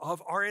symbol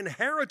of our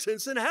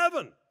inheritance in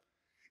heaven.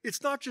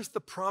 It's not just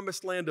the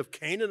promised land of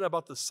Canaan,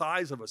 about the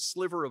size of a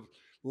sliver of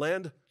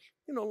land,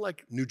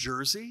 like New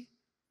Jersey.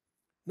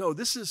 No,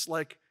 this is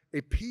like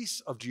a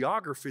piece of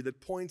geography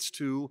that points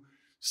to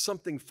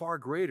something far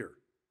greater.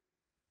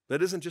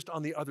 That isn't just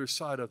on the other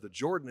side of the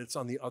Jordan, it's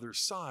on the other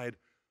side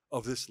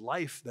of this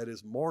life that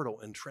is mortal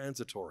and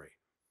transitory.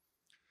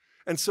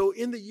 And so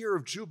in the year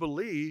of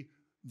Jubilee,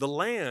 the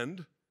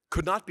land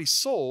could not be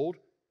sold,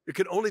 it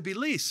could only be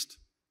leased.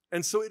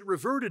 And so it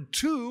reverted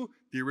to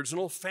the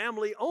original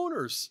family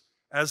owners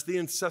as the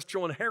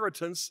ancestral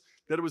inheritance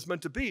that it was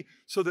meant to be,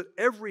 so that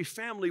every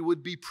family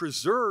would be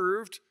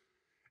preserved.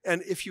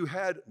 And if you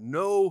had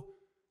no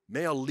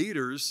male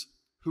leaders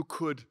who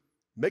could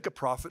make a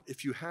profit,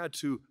 if you had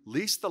to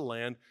lease the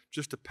land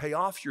just to pay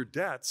off your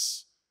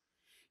debts,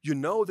 you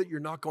know that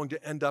you're not going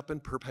to end up in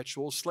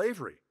perpetual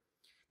slavery.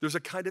 There's a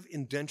kind of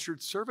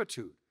indentured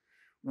servitude,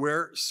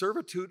 where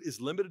servitude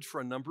is limited for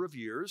a number of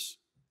years,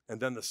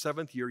 and then the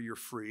 7th year you're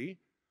free.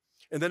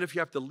 And then if you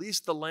have to lease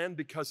the land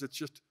because it's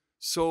just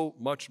so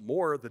much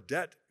more, the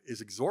debt is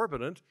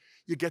exorbitant,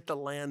 you get the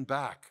land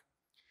back.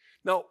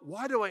 Now,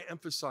 why do I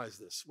emphasize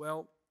this?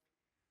 Well,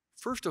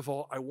 first of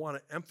all, I want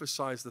to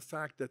emphasize the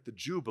fact that the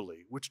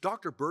Jubilee, which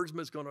Dr.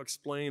 Bergsma is going to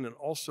explain, and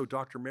also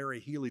Dr. Mary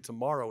Healy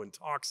tomorrow in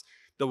talks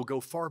that will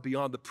go far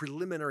beyond the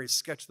preliminary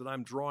sketch that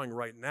I'm drawing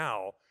right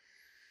now.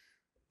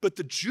 But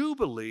the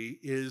Jubilee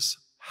is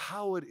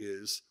how it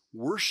is.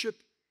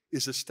 Worship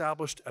is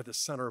established at the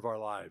center of our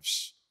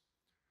lives.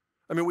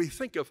 I mean, we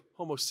think of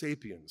Homo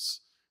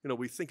sapiens,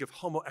 we think of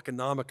Homo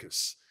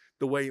economicus,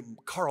 the way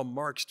Karl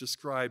Marx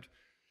described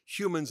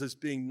humans as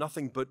being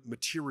nothing but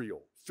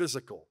material,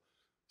 physical,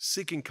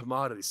 seeking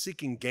commodity,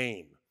 seeking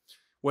gain.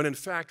 When in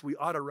fact, we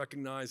ought to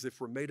recognize if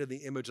we're made in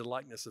the image and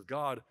likeness of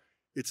God,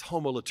 it's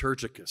homo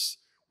liturgicus.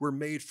 We're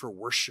made for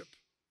worship.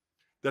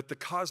 That the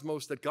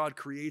cosmos that God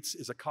creates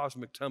is a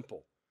cosmic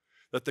temple.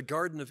 That the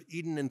Garden of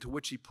Eden into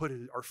which he put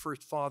our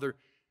first father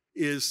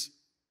is,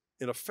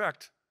 in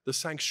effect, the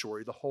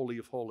sanctuary, the Holy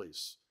of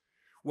Holies.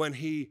 When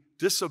he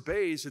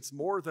disobeys, it's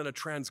more than a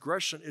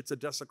transgression, it's a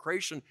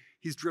desecration.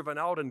 He's driven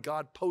out, and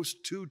God posts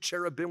 2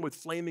 cherubim with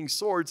flaming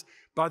swords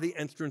by the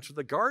entrance of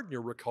the garden,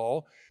 you'll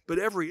recall. But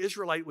every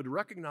Israelite would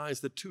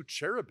recognize that 2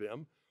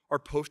 cherubim are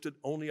posted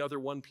only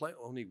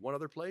one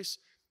other place,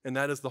 and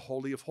that is the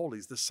Holy of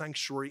Holies, the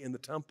sanctuary in the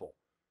temple.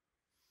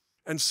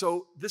 And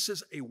so this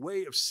is a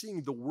way of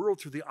seeing the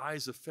world through the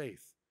eyes of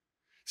faith.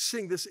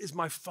 Seeing this is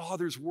my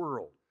Father's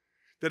world,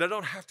 that I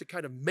don't have to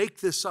kind of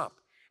make this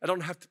up I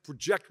don't have to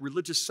project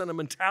religious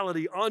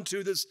sentimentality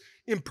onto this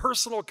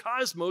impersonal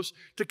cosmos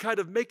to kind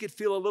of make it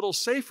feel a little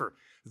safer.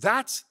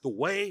 That's the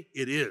way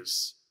it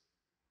is.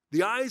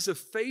 The eyes of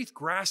faith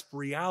grasp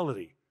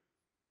reality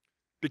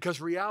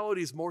because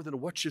reality is more than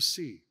what you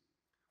see.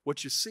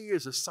 What you see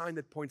is a sign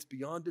that points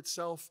beyond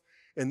itself,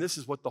 and this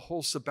is what the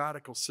whole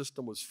sabbatical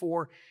system was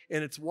for,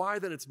 and it's why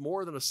then it's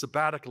more than a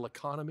sabbatical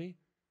economy.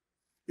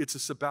 It's a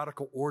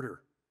sabbatical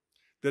order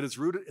that is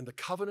rooted in the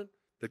covenant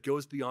that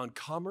goes beyond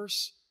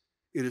commerce.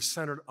 It is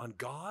centered on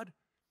God,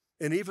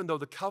 and even though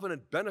the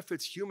covenant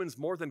benefits humans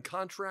more than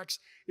contracts,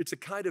 it's a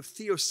kind of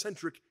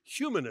theocentric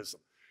humanism,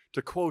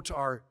 to quote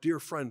our dear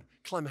friend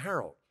Clem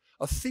Harrell.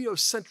 A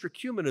theocentric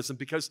humanism,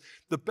 because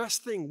the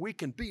best thing we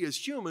can be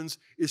as humans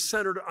is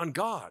centered on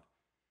God.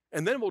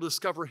 And then we'll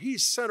discover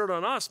he's centered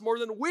on us more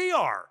than we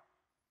are,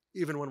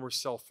 even when we're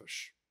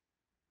selfish.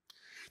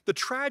 The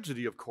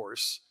tragedy, of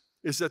course,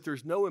 is that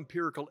there's no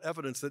empirical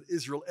evidence that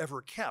Israel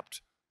ever kept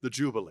the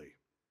Jubilee.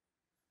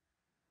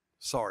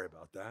 Sorry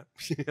about that.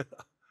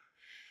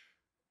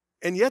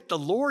 And yet the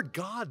Lord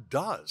God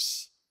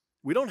does.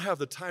 We don't have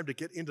the time to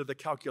get into the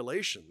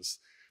calculations,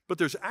 but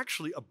there's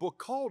actually a book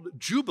called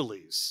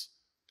Jubilees.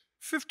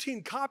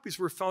 15 copies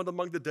were found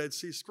among the Dead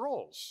Sea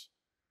Scrolls.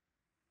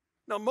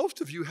 Now, most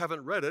of you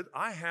haven't read it.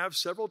 I have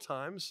several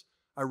times.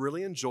 I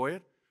really enjoy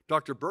it.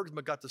 Dr.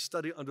 Bergsma got to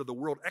study under the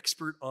world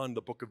expert on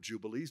the book of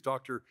Jubilees,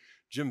 Dr.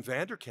 Jim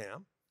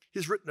Vanderkam.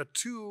 He's written a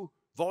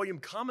 2-volume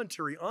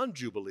commentary on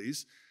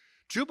Jubilees.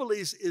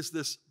 Jubilees is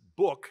this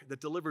book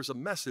that delivers a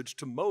message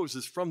to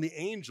Moses from the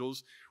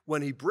angels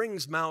when he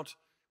brings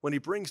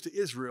to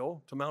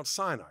Israel to Mount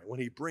Sinai, when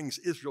he brings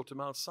Israel to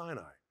Mount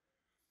Sinai.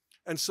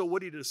 And so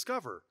what did he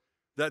discover?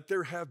 That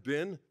there have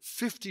been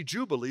 50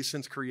 Jubilees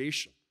since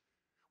creation.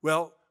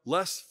 Well,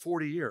 less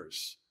 40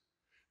 years.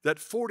 That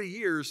 40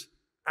 years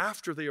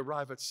after they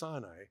arrive at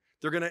Sinai,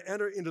 they're going to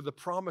enter into the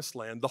promised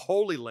land, the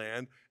Holy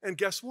Land, and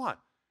guess what?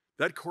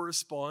 That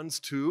corresponds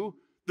to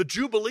the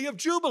Jubilee of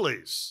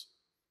Jubilees.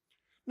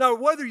 Now,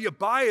 whether you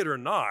buy it or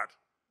not,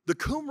 the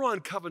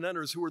Qumran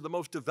Covenanters, who were the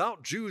most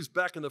devout Jews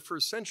back in the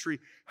first century,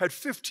 had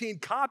 15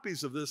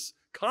 copies of this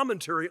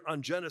commentary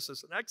on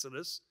Genesis and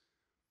Exodus,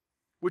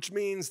 which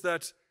means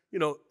that,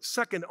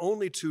 second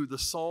only to the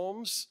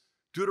Psalms,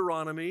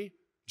 Deuteronomy,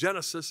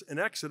 Genesis, and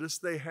Exodus,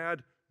 they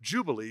had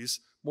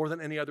Jubilees more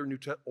than any other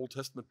Old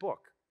Testament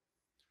book.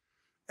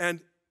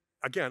 And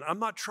again, I'm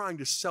not trying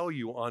to sell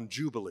you on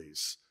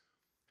Jubilees,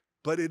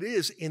 but it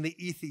is in the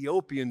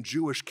Ethiopian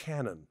Jewish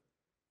canon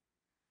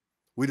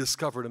we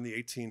discovered in the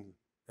 18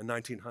 and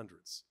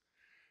 1900s.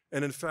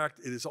 And in fact,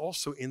 it is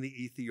also in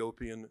the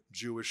Ethiopian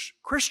Jewish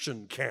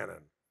Christian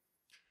canon.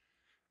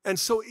 And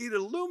so it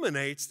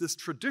illuminates this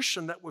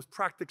tradition that was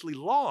practically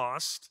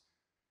lost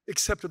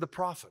except to the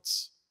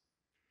prophets.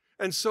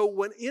 And so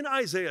when in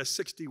Isaiah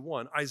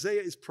 61,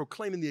 Isaiah is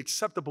proclaiming the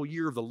acceptable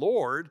year of the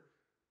Lord,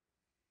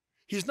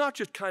 he's not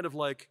just kind of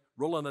like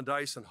rolling the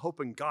dice and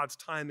hoping God's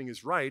timing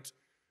is right.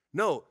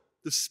 No,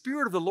 the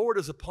Spirit of the Lord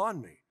is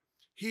upon me.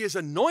 He has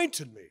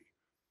anointed me.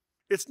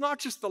 It's not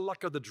just the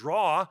luck of the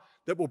draw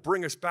that will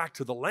bring us back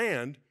to the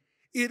land.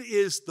 It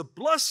is the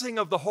blessing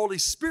of the Holy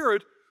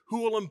Spirit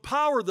who will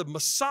empower the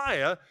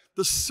Messiah,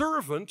 the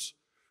servant,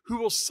 who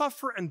will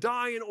suffer and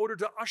die in order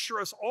to usher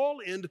us all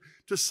into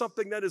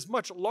something that is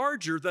much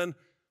larger than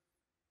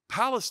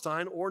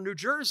Palestine or New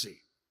Jersey.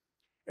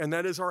 And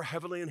that is our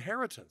heavenly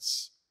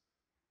inheritance,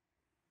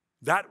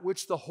 that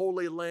which the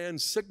Holy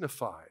Land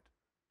signified.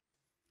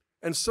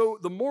 And so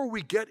the more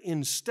we get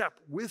in step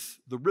with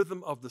the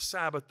rhythm of the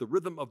Sabbath, the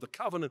rhythm of the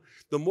covenant,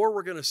 the more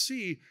we're going to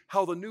see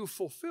how the new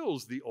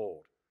fulfills the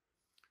old.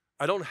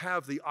 I don't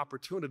have the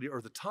opportunity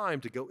or the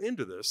time to go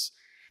into this,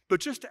 but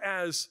just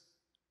as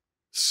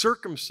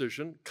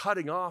circumcision,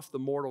 cutting off the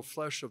mortal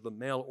flesh of the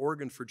male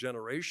organ for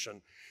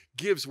generation,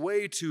 gives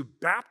way to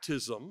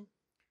baptism,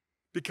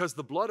 because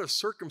the blood of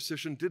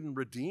circumcision didn't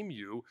redeem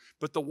you,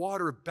 but the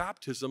water of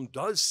baptism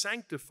does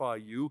sanctify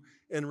you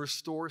and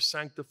restore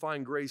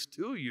sanctifying grace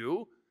to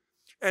you.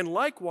 And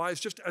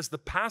likewise, just as the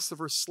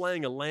Passover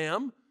slaying a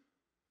lamb,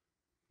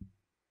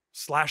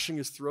 slashing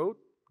his throat,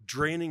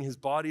 draining his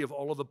body of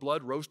all of the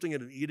blood, roasting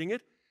it and eating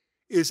it,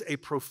 is a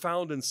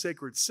profound and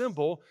sacred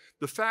symbol.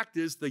 The fact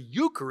is, the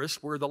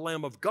Eucharist, where the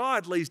Lamb of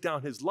God lays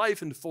down his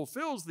life and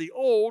fulfills the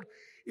old,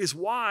 is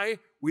why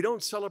we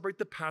don't celebrate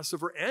the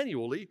Passover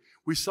annually.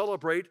 We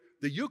celebrate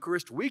the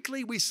Eucharist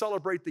weekly. We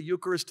celebrate the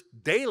Eucharist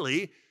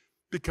daily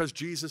because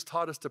Jesus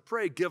taught us to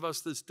pray, give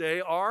us this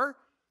day our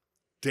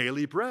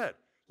daily bread.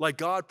 Like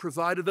God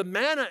provided the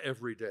manna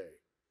every day.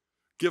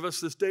 Give us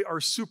this day our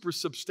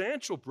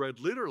supersubstantial bread,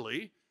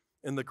 literally,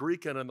 in the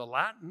Greek and in the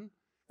Latin.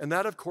 And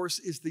that, of course,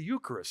 is the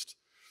Eucharist.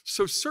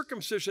 So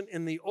circumcision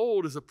in the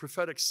old is a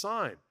prophetic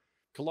sign.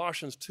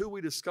 Colossians 2, we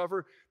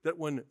discover that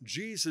when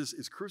Jesus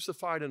is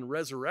crucified and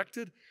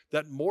resurrected,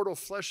 that mortal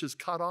flesh is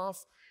cut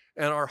off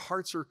and our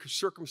hearts are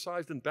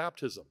circumcised in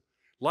baptism.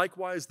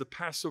 Likewise, the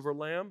Passover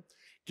lamb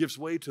gives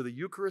way to the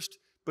Eucharist,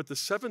 but the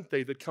seventh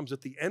day that comes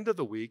at the end of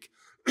the week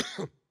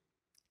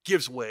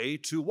gives way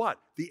to what?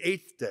 The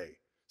eighth day,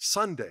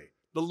 Sunday,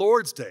 the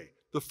Lord's Day,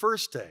 the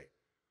first day.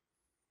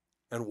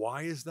 And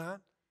why is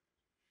that?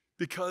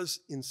 Because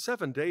in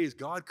 7 days,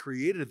 God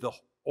created the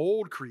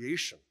old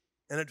creation,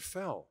 and it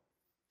fell.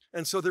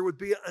 And so there would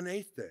be an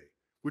 8th day,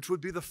 which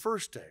would be the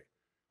first day,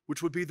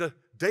 which would be the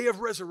day of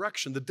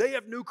resurrection, the day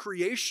of new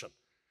creation.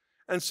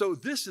 And so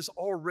this is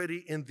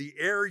already in the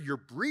air you're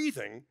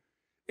breathing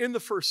in the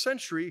first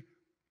century,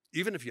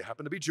 even if you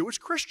happen to be Jewish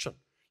Christian.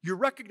 You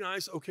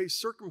recognize, okay,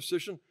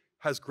 circumcision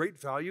has great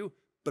value,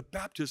 but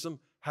baptism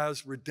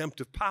has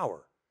redemptive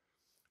power.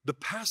 The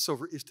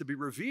Passover is to be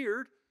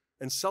revered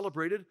and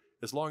celebrated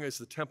as long as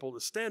the temple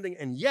is standing,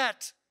 and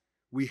yet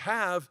we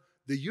have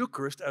the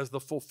Eucharist as the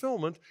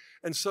fulfillment.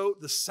 And so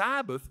the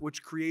Sabbath,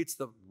 which creates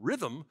the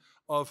rhythm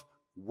of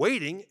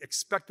waiting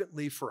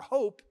expectantly for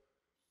hope,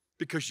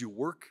 because you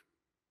work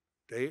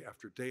day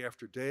after day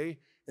after day,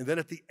 and then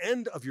at the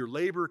end of your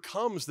labor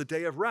comes the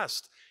day of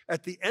rest.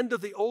 At the end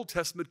of the Old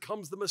Testament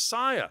comes the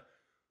Messiah.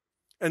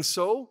 And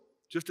so,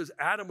 just as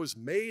Adam was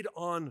made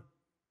on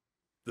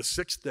the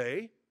 6th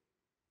day,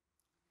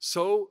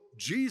 so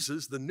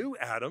Jesus, the new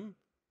Adam,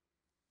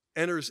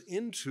 enters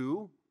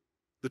into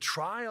the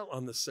trial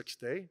on the 6th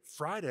day,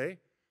 Friday,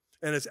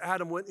 and as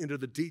Adam went into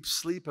the deep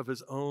sleep of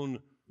his own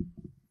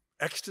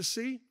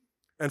ecstasy,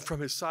 and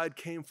from his side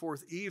came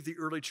forth Eve, the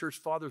early church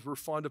fathers were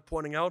fond of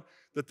pointing out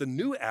that the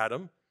new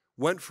Adam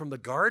went from the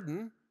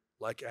garden,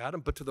 like Adam,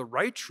 but to the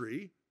right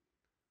tree,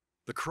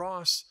 the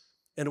cross,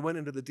 and went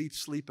into the deep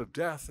sleep of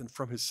death, and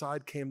from his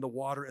side came the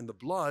water and the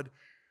blood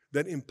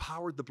that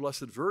empowered the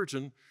Blessed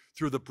Virgin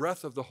through the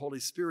breath of the Holy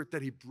Spirit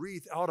that he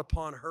breathed out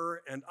upon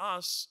her and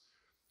us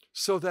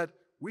so that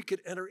we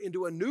could enter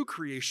into a new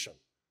creation.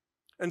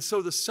 And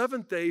so the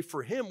 7th day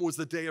for him was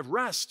the day of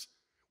rest,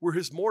 where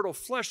his mortal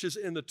flesh is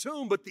in the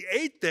tomb, but the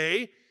 8th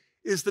day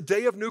is the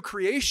day of new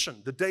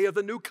creation, the day of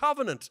the new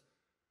covenant.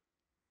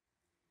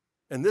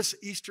 And this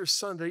Easter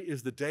Sunday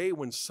is the day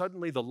when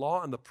suddenly the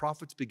law and the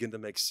prophets begin to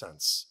make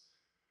sense.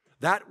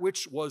 That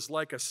which was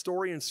like a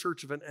story in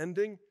search of an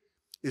ending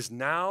is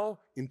now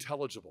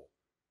intelligible.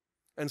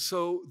 And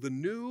so the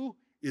new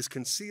is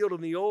concealed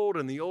in the old,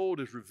 and the old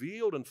is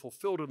revealed and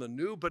fulfilled in the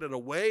new, but in a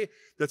way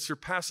that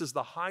surpasses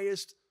the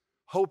highest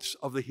hopes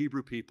of the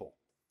Hebrew people.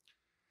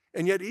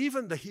 And yet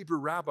even the Hebrew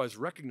rabbis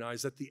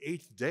recognize that the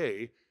 8th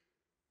day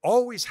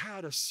always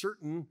had a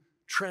certain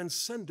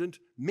transcendent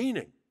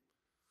meaning.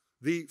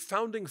 The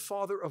founding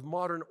father of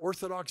modern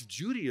Orthodox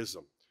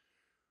Judaism,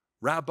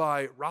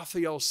 Rabbi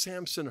Raphael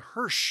Samson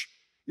Hirsch,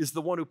 is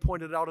the one who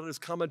pointed out in his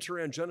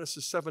commentary on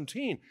Genesis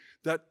 17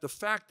 that the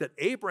fact that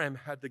Abraham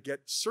had to get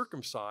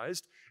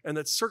circumcised and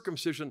that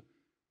circumcision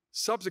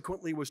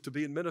subsequently was to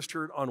be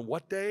administered on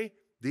what day?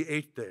 The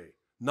 8th day,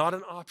 not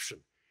an option.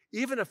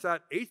 Even if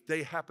that 8th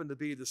day happened to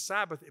be the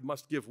Sabbath, it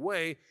must give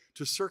way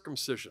to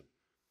circumcision.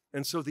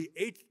 And so the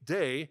 8th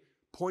day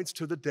points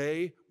to the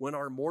day when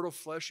our mortal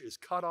flesh is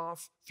cut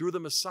off through the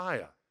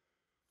Messiah.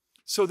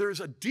 So there's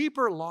a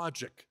deeper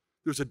logic,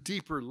 there's a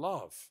deeper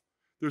love,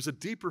 there's a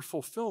deeper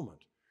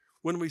fulfillment.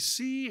 When we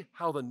see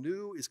how the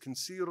new is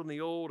concealed in the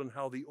old and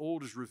how the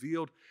old is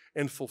revealed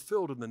and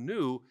fulfilled in the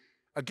new,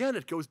 again,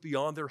 it goes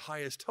beyond their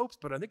highest hopes,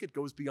 but I think it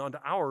goes beyond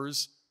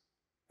ours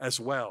as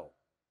well.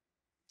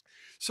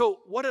 So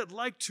what I'd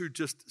like to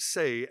just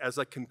say as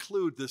I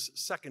conclude this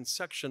second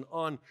section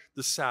on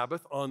the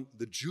Sabbath, on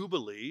the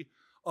Jubilee,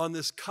 on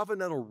this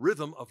covenantal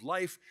rhythm of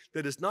life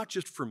that is not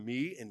just for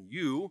me and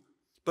you,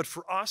 but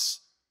for us,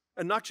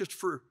 and not just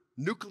for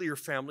nuclear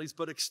families,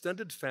 but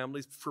extended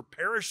families, for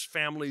parish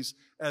families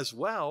as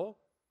well,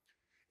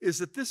 is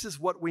that this is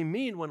what we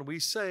mean when we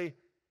say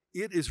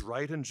it is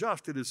right and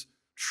just. It is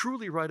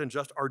truly right and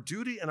just, our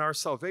duty and our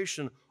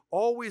salvation,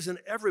 always and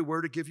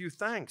everywhere to give you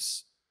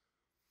thanks.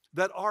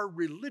 That our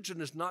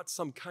religion is not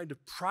some kind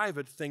of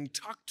private thing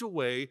tucked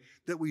away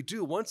that we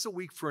do once a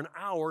week for an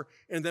hour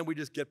and then we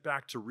just get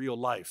back to real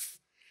life.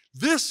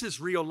 This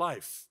is real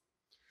life.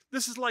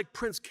 This is like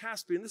Prince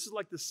Caspian. This is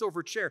like the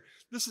silver chair.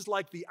 This is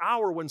like the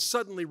hour when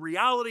suddenly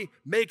reality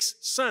makes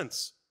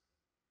sense.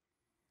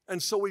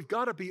 And so we've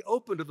got to be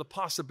open to the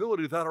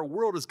possibility that our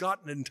world has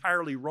gotten it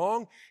entirely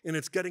wrong and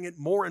it's getting it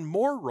more and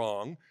more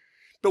wrong.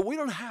 But we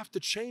don't have to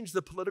change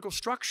the political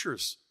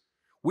structures.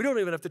 We don't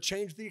even have to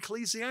change the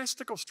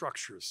ecclesiastical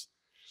structures.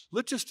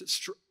 Let's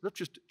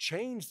just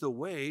change the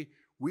way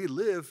we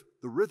live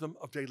the rhythm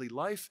of daily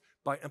life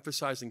by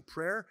emphasizing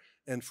prayer.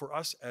 And for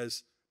us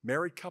as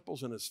married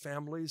couples and as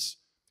families,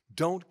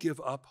 don't give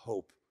up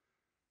hope.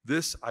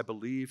 This, I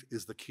believe,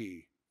 is the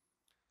key.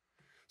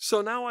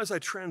 So now as I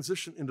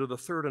transition into the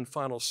third and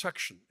final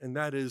section, and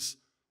that is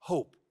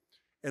hope,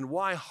 and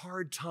why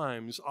hard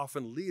times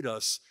often lead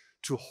us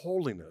to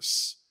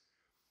holiness,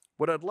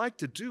 what I'd like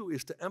to do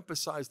is to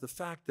emphasize the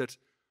fact that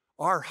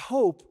our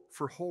hope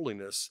for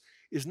holiness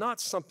is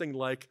not something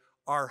like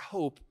our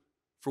hope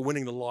for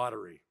winning the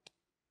lottery.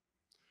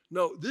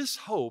 No, this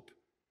hope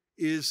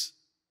is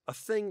a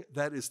thing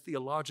that is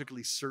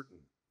theologically certain.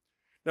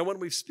 Now, when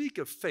we speak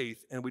of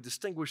faith and we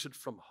distinguish it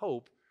from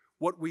hope,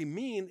 what we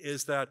mean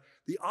is that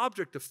the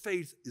object of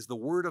faith is the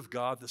Word of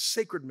God, the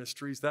sacred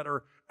mysteries that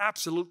are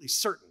absolutely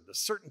certain, the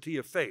certainty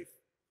of faith.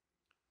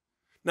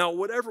 Now,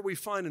 whatever we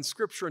find in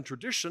Scripture and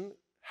tradition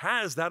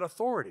has that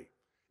authority.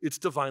 It's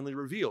divinely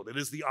revealed. It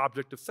is the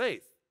object of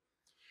faith.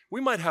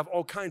 We might have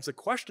all kinds of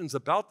questions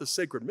about the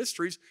sacred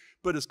mysteries,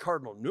 but as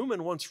Cardinal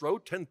Newman once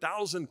wrote,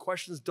 10,000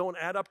 questions don't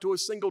add up to a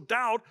single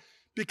doubt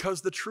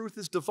because the truth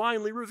is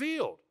divinely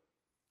revealed.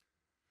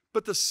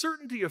 But the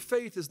certainty of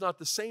faith is not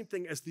the same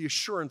thing as the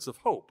assurance of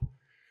hope.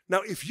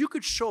 Now, if you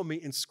could show me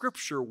in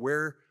Scripture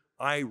where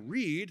I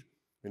read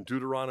in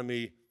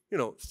Deuteronomy,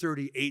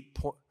 38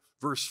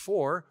 verse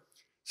 4,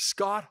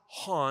 Scott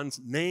Hahn's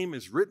name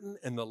is written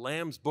in the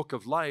Lamb's Book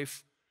of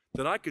Life,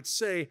 that I could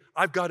say,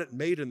 I've got it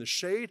made in the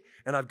shade,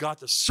 and I've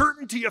got the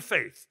certainty of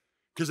faith,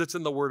 because it's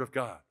in the Word of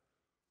God.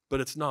 But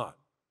it's not.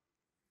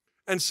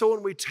 And so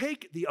when we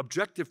take the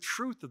objective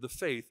truth of the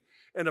faith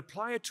and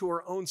apply it to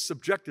our own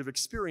subjective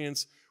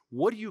experience,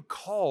 what do you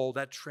call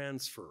that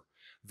transfer?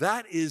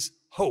 That is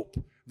hope.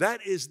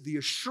 That is the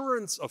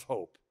assurance of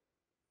hope.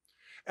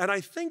 And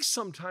I think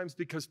sometimes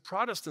because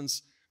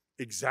Protestants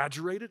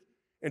exaggerate it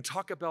and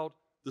talk about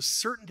the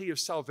certainty of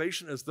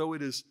salvation as though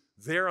it is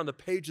there on the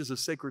pages of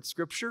sacred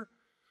Scripture,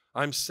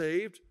 I'm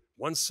saved,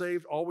 once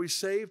saved, always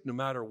saved, no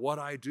matter what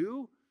I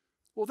do.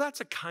 Well,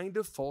 that's a kind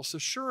of false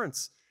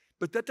assurance,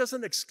 but that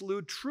doesn't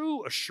exclude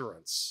true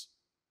assurance.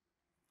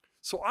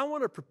 So I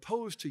want to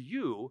propose to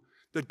you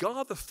that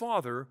God the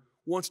Father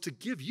wants to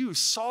give you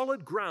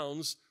solid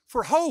grounds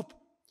for hope,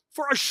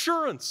 for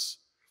assurance,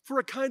 for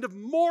a kind of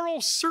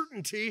moral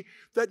certainty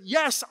that,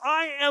 yes,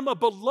 I am a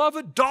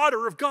beloved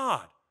daughter of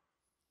God.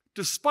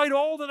 Despite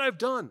all that I've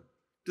done,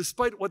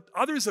 despite what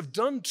others have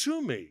done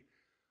to me,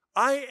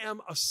 I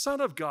am a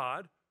son of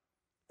God,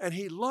 and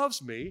He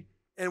loves me,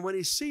 and when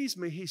He sees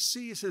me, He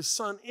sees His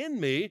Son in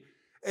me,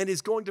 and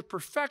He's going to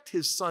perfect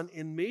His Son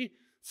in me.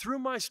 Through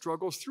my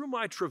struggles, through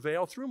my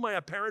travail, through my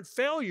apparent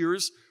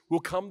failures will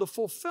come the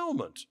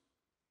fulfillment.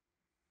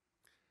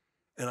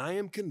 And I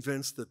am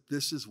convinced that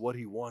this is what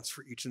He wants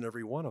for each and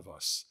every one of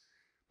us.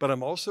 But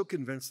I'm also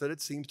convinced that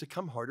it seems to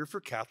come harder for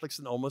Catholics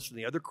than almost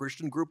any other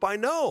Christian group I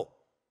know.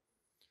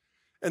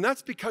 And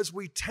that's because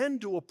we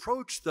tend to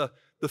approach the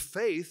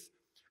faith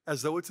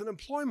as though it's an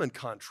employment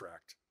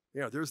contract.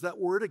 Yeah, there's that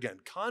word again,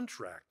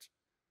 contract.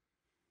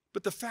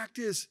 But the fact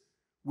is,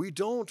 we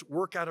don't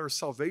work out our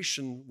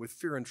salvation with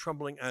fear and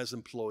trembling as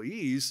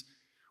employees.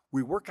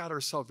 We work out our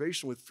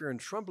salvation with fear and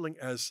trembling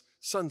as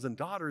sons and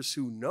daughters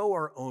who know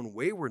our own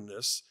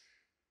waywardness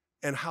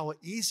and how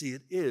easy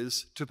it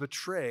is to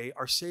betray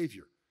our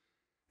Savior,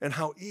 and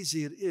how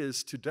easy it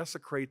is to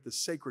desecrate the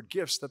sacred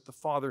gifts that the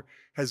Father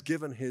has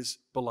given His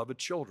beloved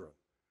children.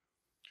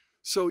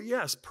 So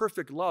yes,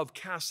 perfect love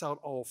casts out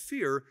all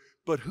fear,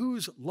 but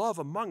whose love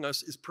among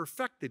us is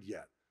perfected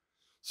yet?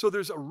 So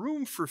there's a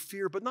room for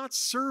fear, but not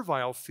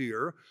servile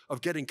fear of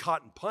getting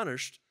caught and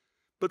punished,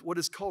 but what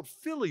is called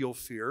filial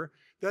fear.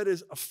 That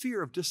is a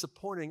fear of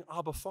disappointing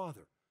Abba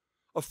Father,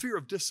 a fear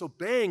of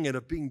disobeying and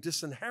of being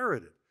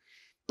disinherited.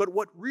 But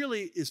what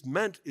really is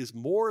meant is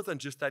more than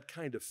just that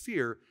kind of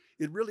fear.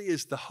 It really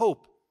is the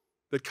hope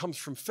that comes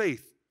from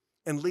faith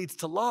and leads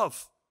to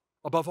love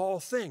above all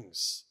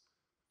things.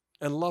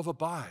 And love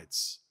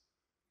abides.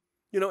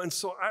 And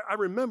so I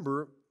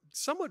remember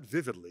somewhat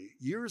vividly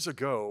years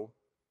ago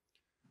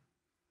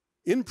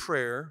in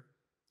prayer,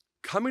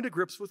 coming to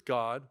grips with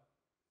God,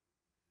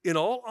 in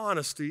all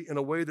honesty, in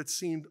a way that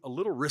seemed a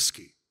little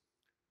risky.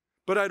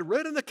 But I'd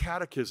read in the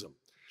Catechism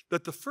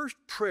that the first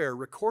prayer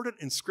recorded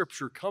in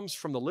Scripture comes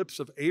from the lips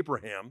of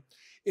Abraham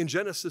in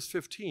Genesis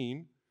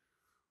 15,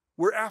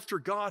 where after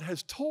God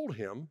has told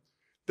him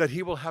that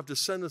he will have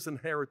descendants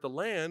inherit the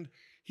land,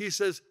 he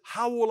says,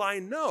 how will I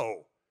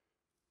know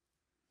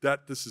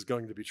that this is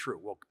going to be true?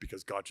 Well,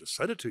 because God just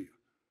said it to you.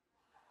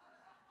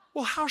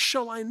 Well, how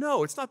shall I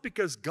know? It's not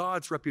because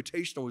God's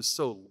reputation was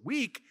so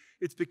weak.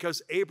 It's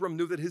because Abram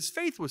knew that his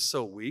faith was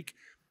so weak.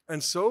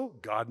 And so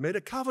God made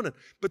a covenant.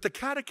 But the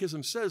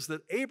Catechism says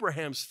that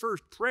Abraham's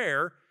first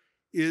prayer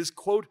is,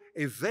 quote,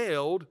 a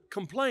veiled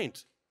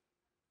complaint.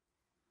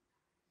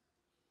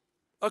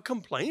 A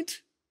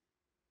complaint?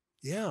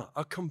 Yeah,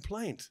 a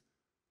complaint.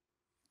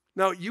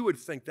 Now, you would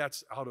think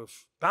that's out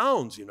of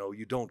bounds,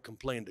 you don't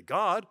complain to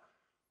God.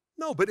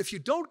 No, but if you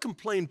don't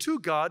complain to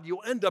God,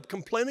 you'll end up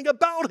complaining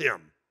about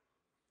Him.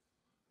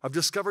 I've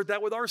discovered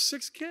that with our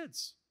 6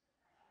 kids.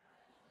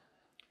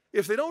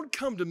 If they don't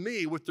come to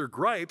me with their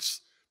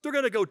gripes, they're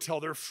going to go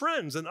tell their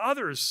friends and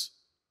others.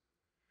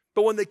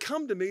 But when they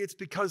come to me, it's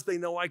because they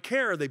know I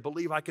care. They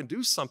believe I can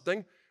do something.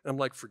 And I'm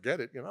like, forget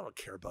it. I don't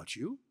care about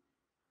you.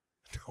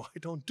 No, I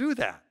don't do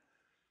that.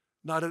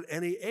 Not at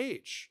any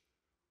age.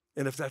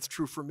 And if that's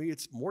true for me,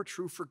 it's more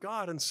true for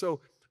God. And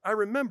so I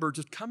remember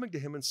just coming to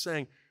Him and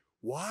saying,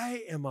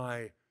 why am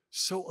I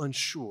so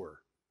unsure?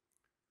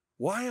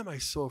 Why am I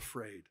so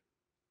afraid?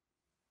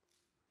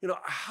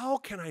 How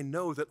can I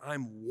know that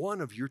I'm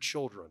one of your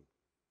children?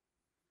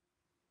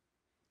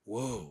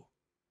 Whoa.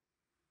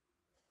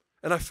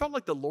 And I felt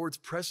like the Lord's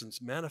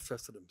presence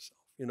manifested Himself,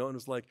 and it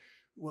was like,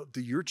 well,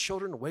 do your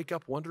children wake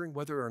up wondering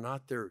whether or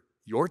not they're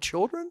your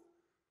children?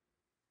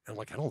 And I'm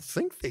like, I don't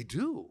think they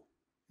do.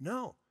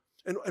 No.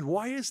 And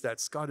why is that,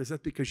 Scott? Is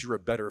that because you're a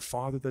better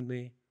father than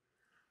me?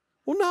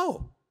 Well,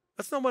 no,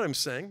 that's not what I'm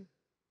saying.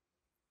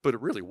 But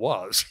it really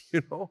was,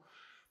 you know.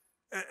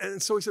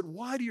 And so he said,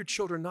 why do your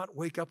children not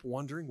wake up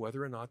wondering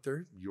whether or not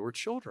they're your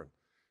children?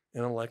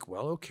 And I'm like,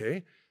 well,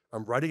 okay.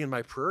 I'm writing in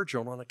my prayer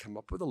journal and I come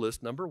up with a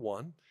list. Number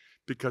one,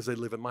 because they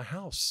live in my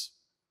house.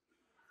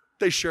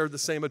 They share the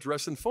same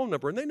address and phone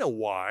number, and they know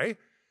why.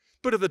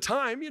 But at the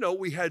time, you know,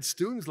 we had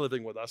students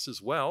living with us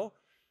as well.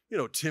 You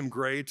know, Tim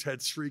Gray,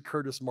 Ted Sri,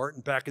 Curtis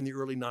Martin back in the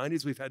early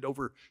 90s. We've had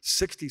over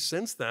 60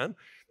 since then.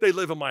 They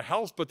live in my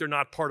house, but they're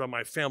not part of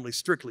my family,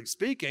 strictly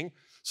speaking.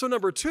 So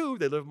number two,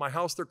 they live in my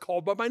house. They're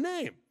called by my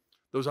name.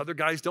 Those other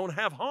guys don't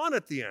have Hahn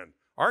at the end.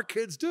 Our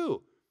kids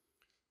do.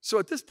 So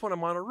at this point,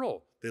 I'm on a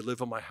roll. They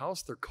live in my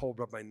house. They're called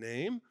by my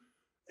name,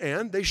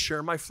 and they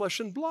share my flesh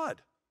and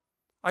blood.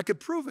 I could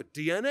prove it,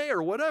 DNA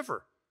or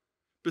whatever.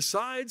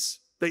 Besides,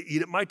 they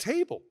eat at my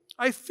table.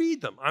 I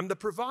feed them. I'm the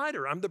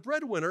provider. I'm the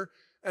breadwinner.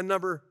 And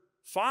number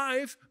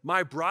five,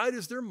 my bride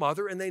is their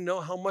mother, and they know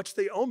how much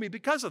they owe me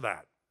because of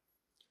that.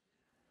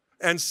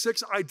 And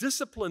six, I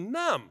discipline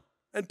them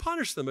and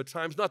punish them at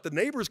times, not the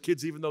neighbor's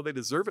kids, even though they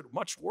deserve it,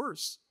 much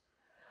worse.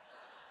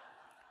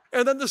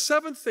 And then the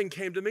seventh thing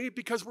came to me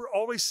because we're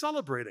always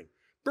celebrating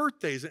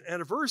birthdays and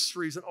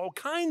anniversaries and all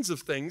kinds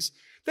of things.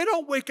 They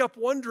don't wake up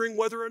wondering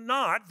whether or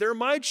not they're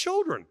my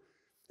children.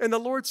 And the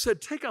Lord said,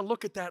 take a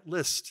look at that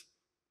list.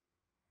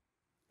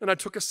 And I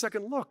took a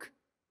second look.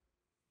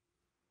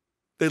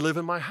 They live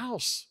in my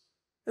house.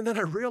 And then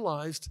I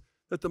realized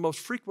that the most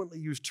frequently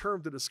used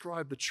term to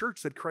describe the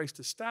church that Christ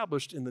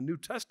established in the New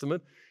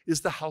Testament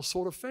is the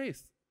household of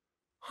faith.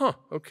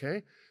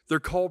 Okay. They're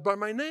called by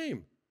my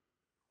name.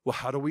 Well,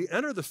 how do we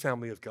enter the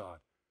family of God?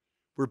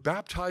 We're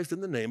baptized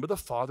in the name of the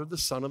Father, the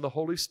Son, and the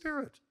Holy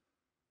Spirit.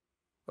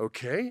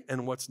 Okay,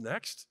 and what's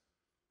next?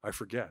 I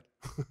forget.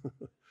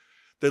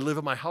 They live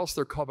in my house.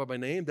 They're called by my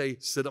name. They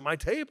sit at my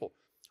table,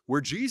 where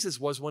Jesus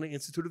was when he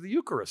instituted the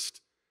Eucharist.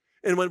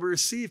 And when we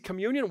receive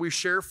communion, we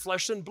share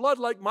flesh and blood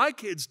like my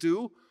kids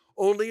do,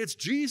 only it's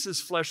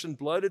Jesus' flesh and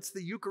blood. It's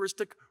the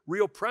Eucharistic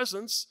real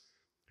presence.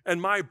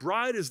 And my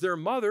bride is their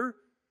mother,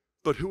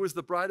 but who is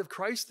the bride of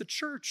Christ? The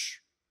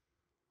church.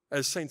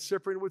 As St.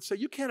 Cyprian would say,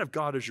 you can't have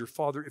God as your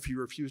father if you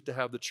refuse to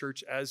have the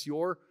church as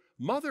your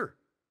mother,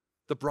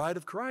 the bride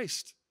of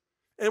Christ.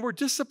 And we're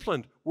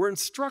disciplined, we're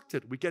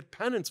instructed, we get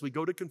penance, we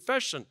go to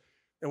confession,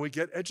 and we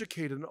get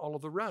educated and all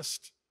of the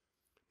rest.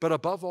 But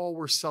above all,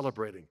 we're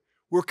celebrating,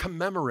 we're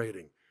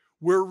commemorating,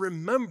 we're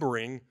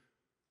remembering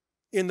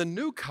in the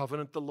new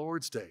covenant the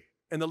Lord's Day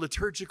and the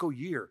liturgical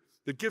year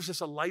that gives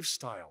us a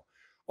lifestyle,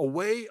 a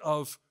way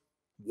of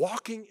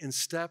walking in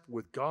step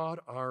with God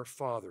our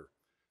Father.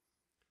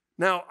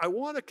 Now, I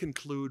want to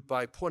conclude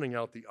by pointing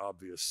out the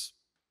obvious,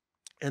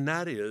 and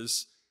that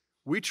is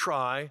we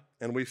try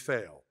and we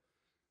fail,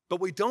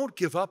 but we don't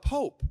give up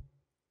hope.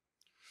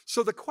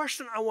 So the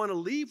question I want to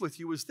leave with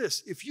you is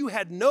this. If you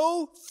had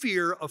no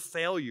fear of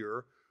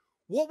failure,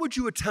 what would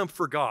you attempt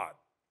for God?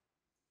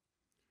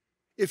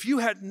 If you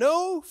had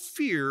no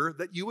fear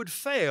that you would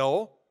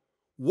fail,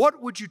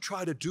 what would you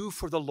try to do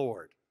for the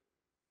Lord?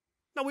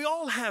 Now, we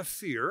all have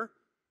fear,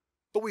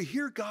 but we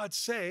hear God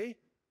say,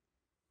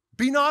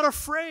 be not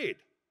afraid.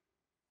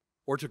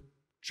 Or to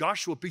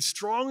Joshua, be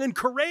strong and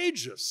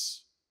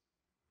courageous.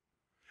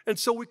 And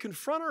so we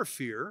confront our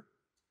fear,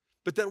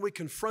 but then we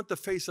confront the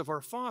face of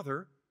our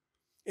Father,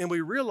 and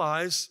we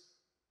realize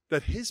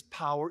that his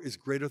power is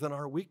greater than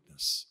our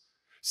weakness.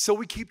 So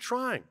we keep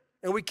trying,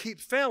 and we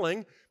keep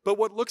failing, but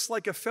what looks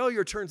like a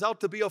failure turns out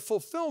to be a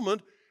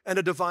fulfillment and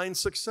a divine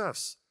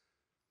success.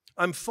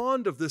 I'm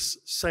fond of this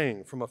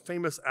saying from a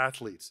famous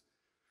athlete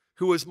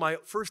who was my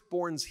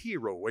firstborn's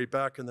hero way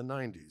back in the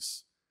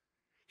 90s.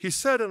 He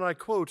said, and I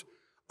quote,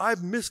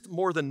 I've missed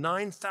more than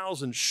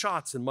 9,000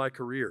 shots in my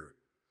career.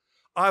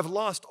 I've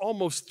lost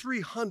almost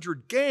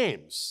 300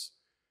 games.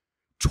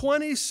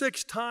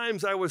 26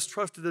 times I was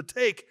trusted to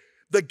take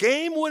the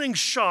game-winning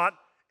shot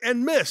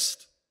and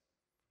missed.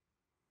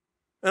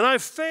 And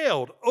I've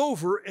failed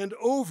over and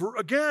over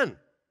again.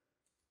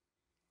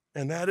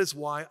 And that is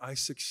why I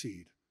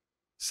succeed,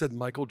 said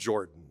Michael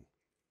Jordan.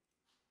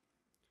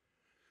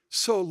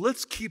 So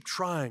let's keep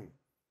trying,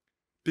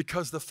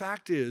 because the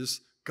fact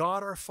is,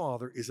 God our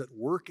Father is at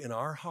work in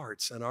our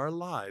hearts and our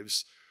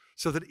lives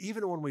so that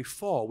even when we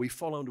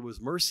fall into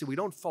his mercy. We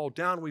don't fall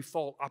down, we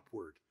fall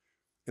upward.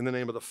 In the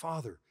name of the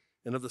Father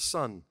and of the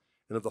Son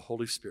and of the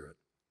Holy Spirit.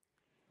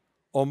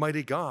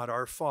 Almighty God,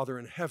 our Father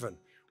in heaven,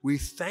 we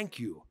thank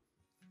you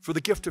for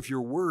the gift of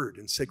your word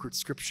in sacred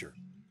scripture,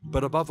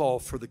 but above all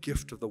for the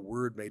gift of the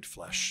word made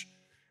flesh.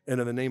 And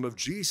in the name of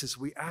Jesus,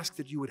 we ask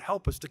that you would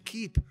help us to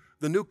keep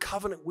the new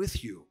covenant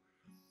with you,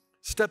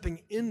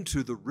 stepping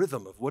into the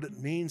rhythm of what it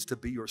means to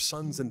be your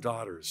sons and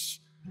daughters,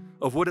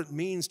 of what it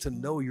means to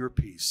know your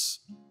peace,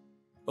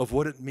 of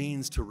what it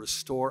means to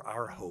restore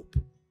our hope.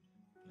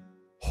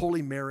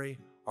 Holy Mary,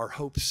 our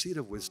hope, seat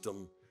of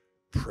wisdom,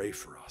 pray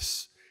for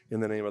us. In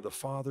the name of the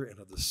Father, and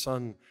of the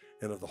Son,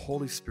 and of the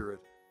Holy Spirit,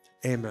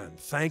 amen.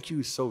 Thank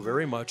you so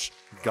very much.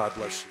 God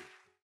bless you.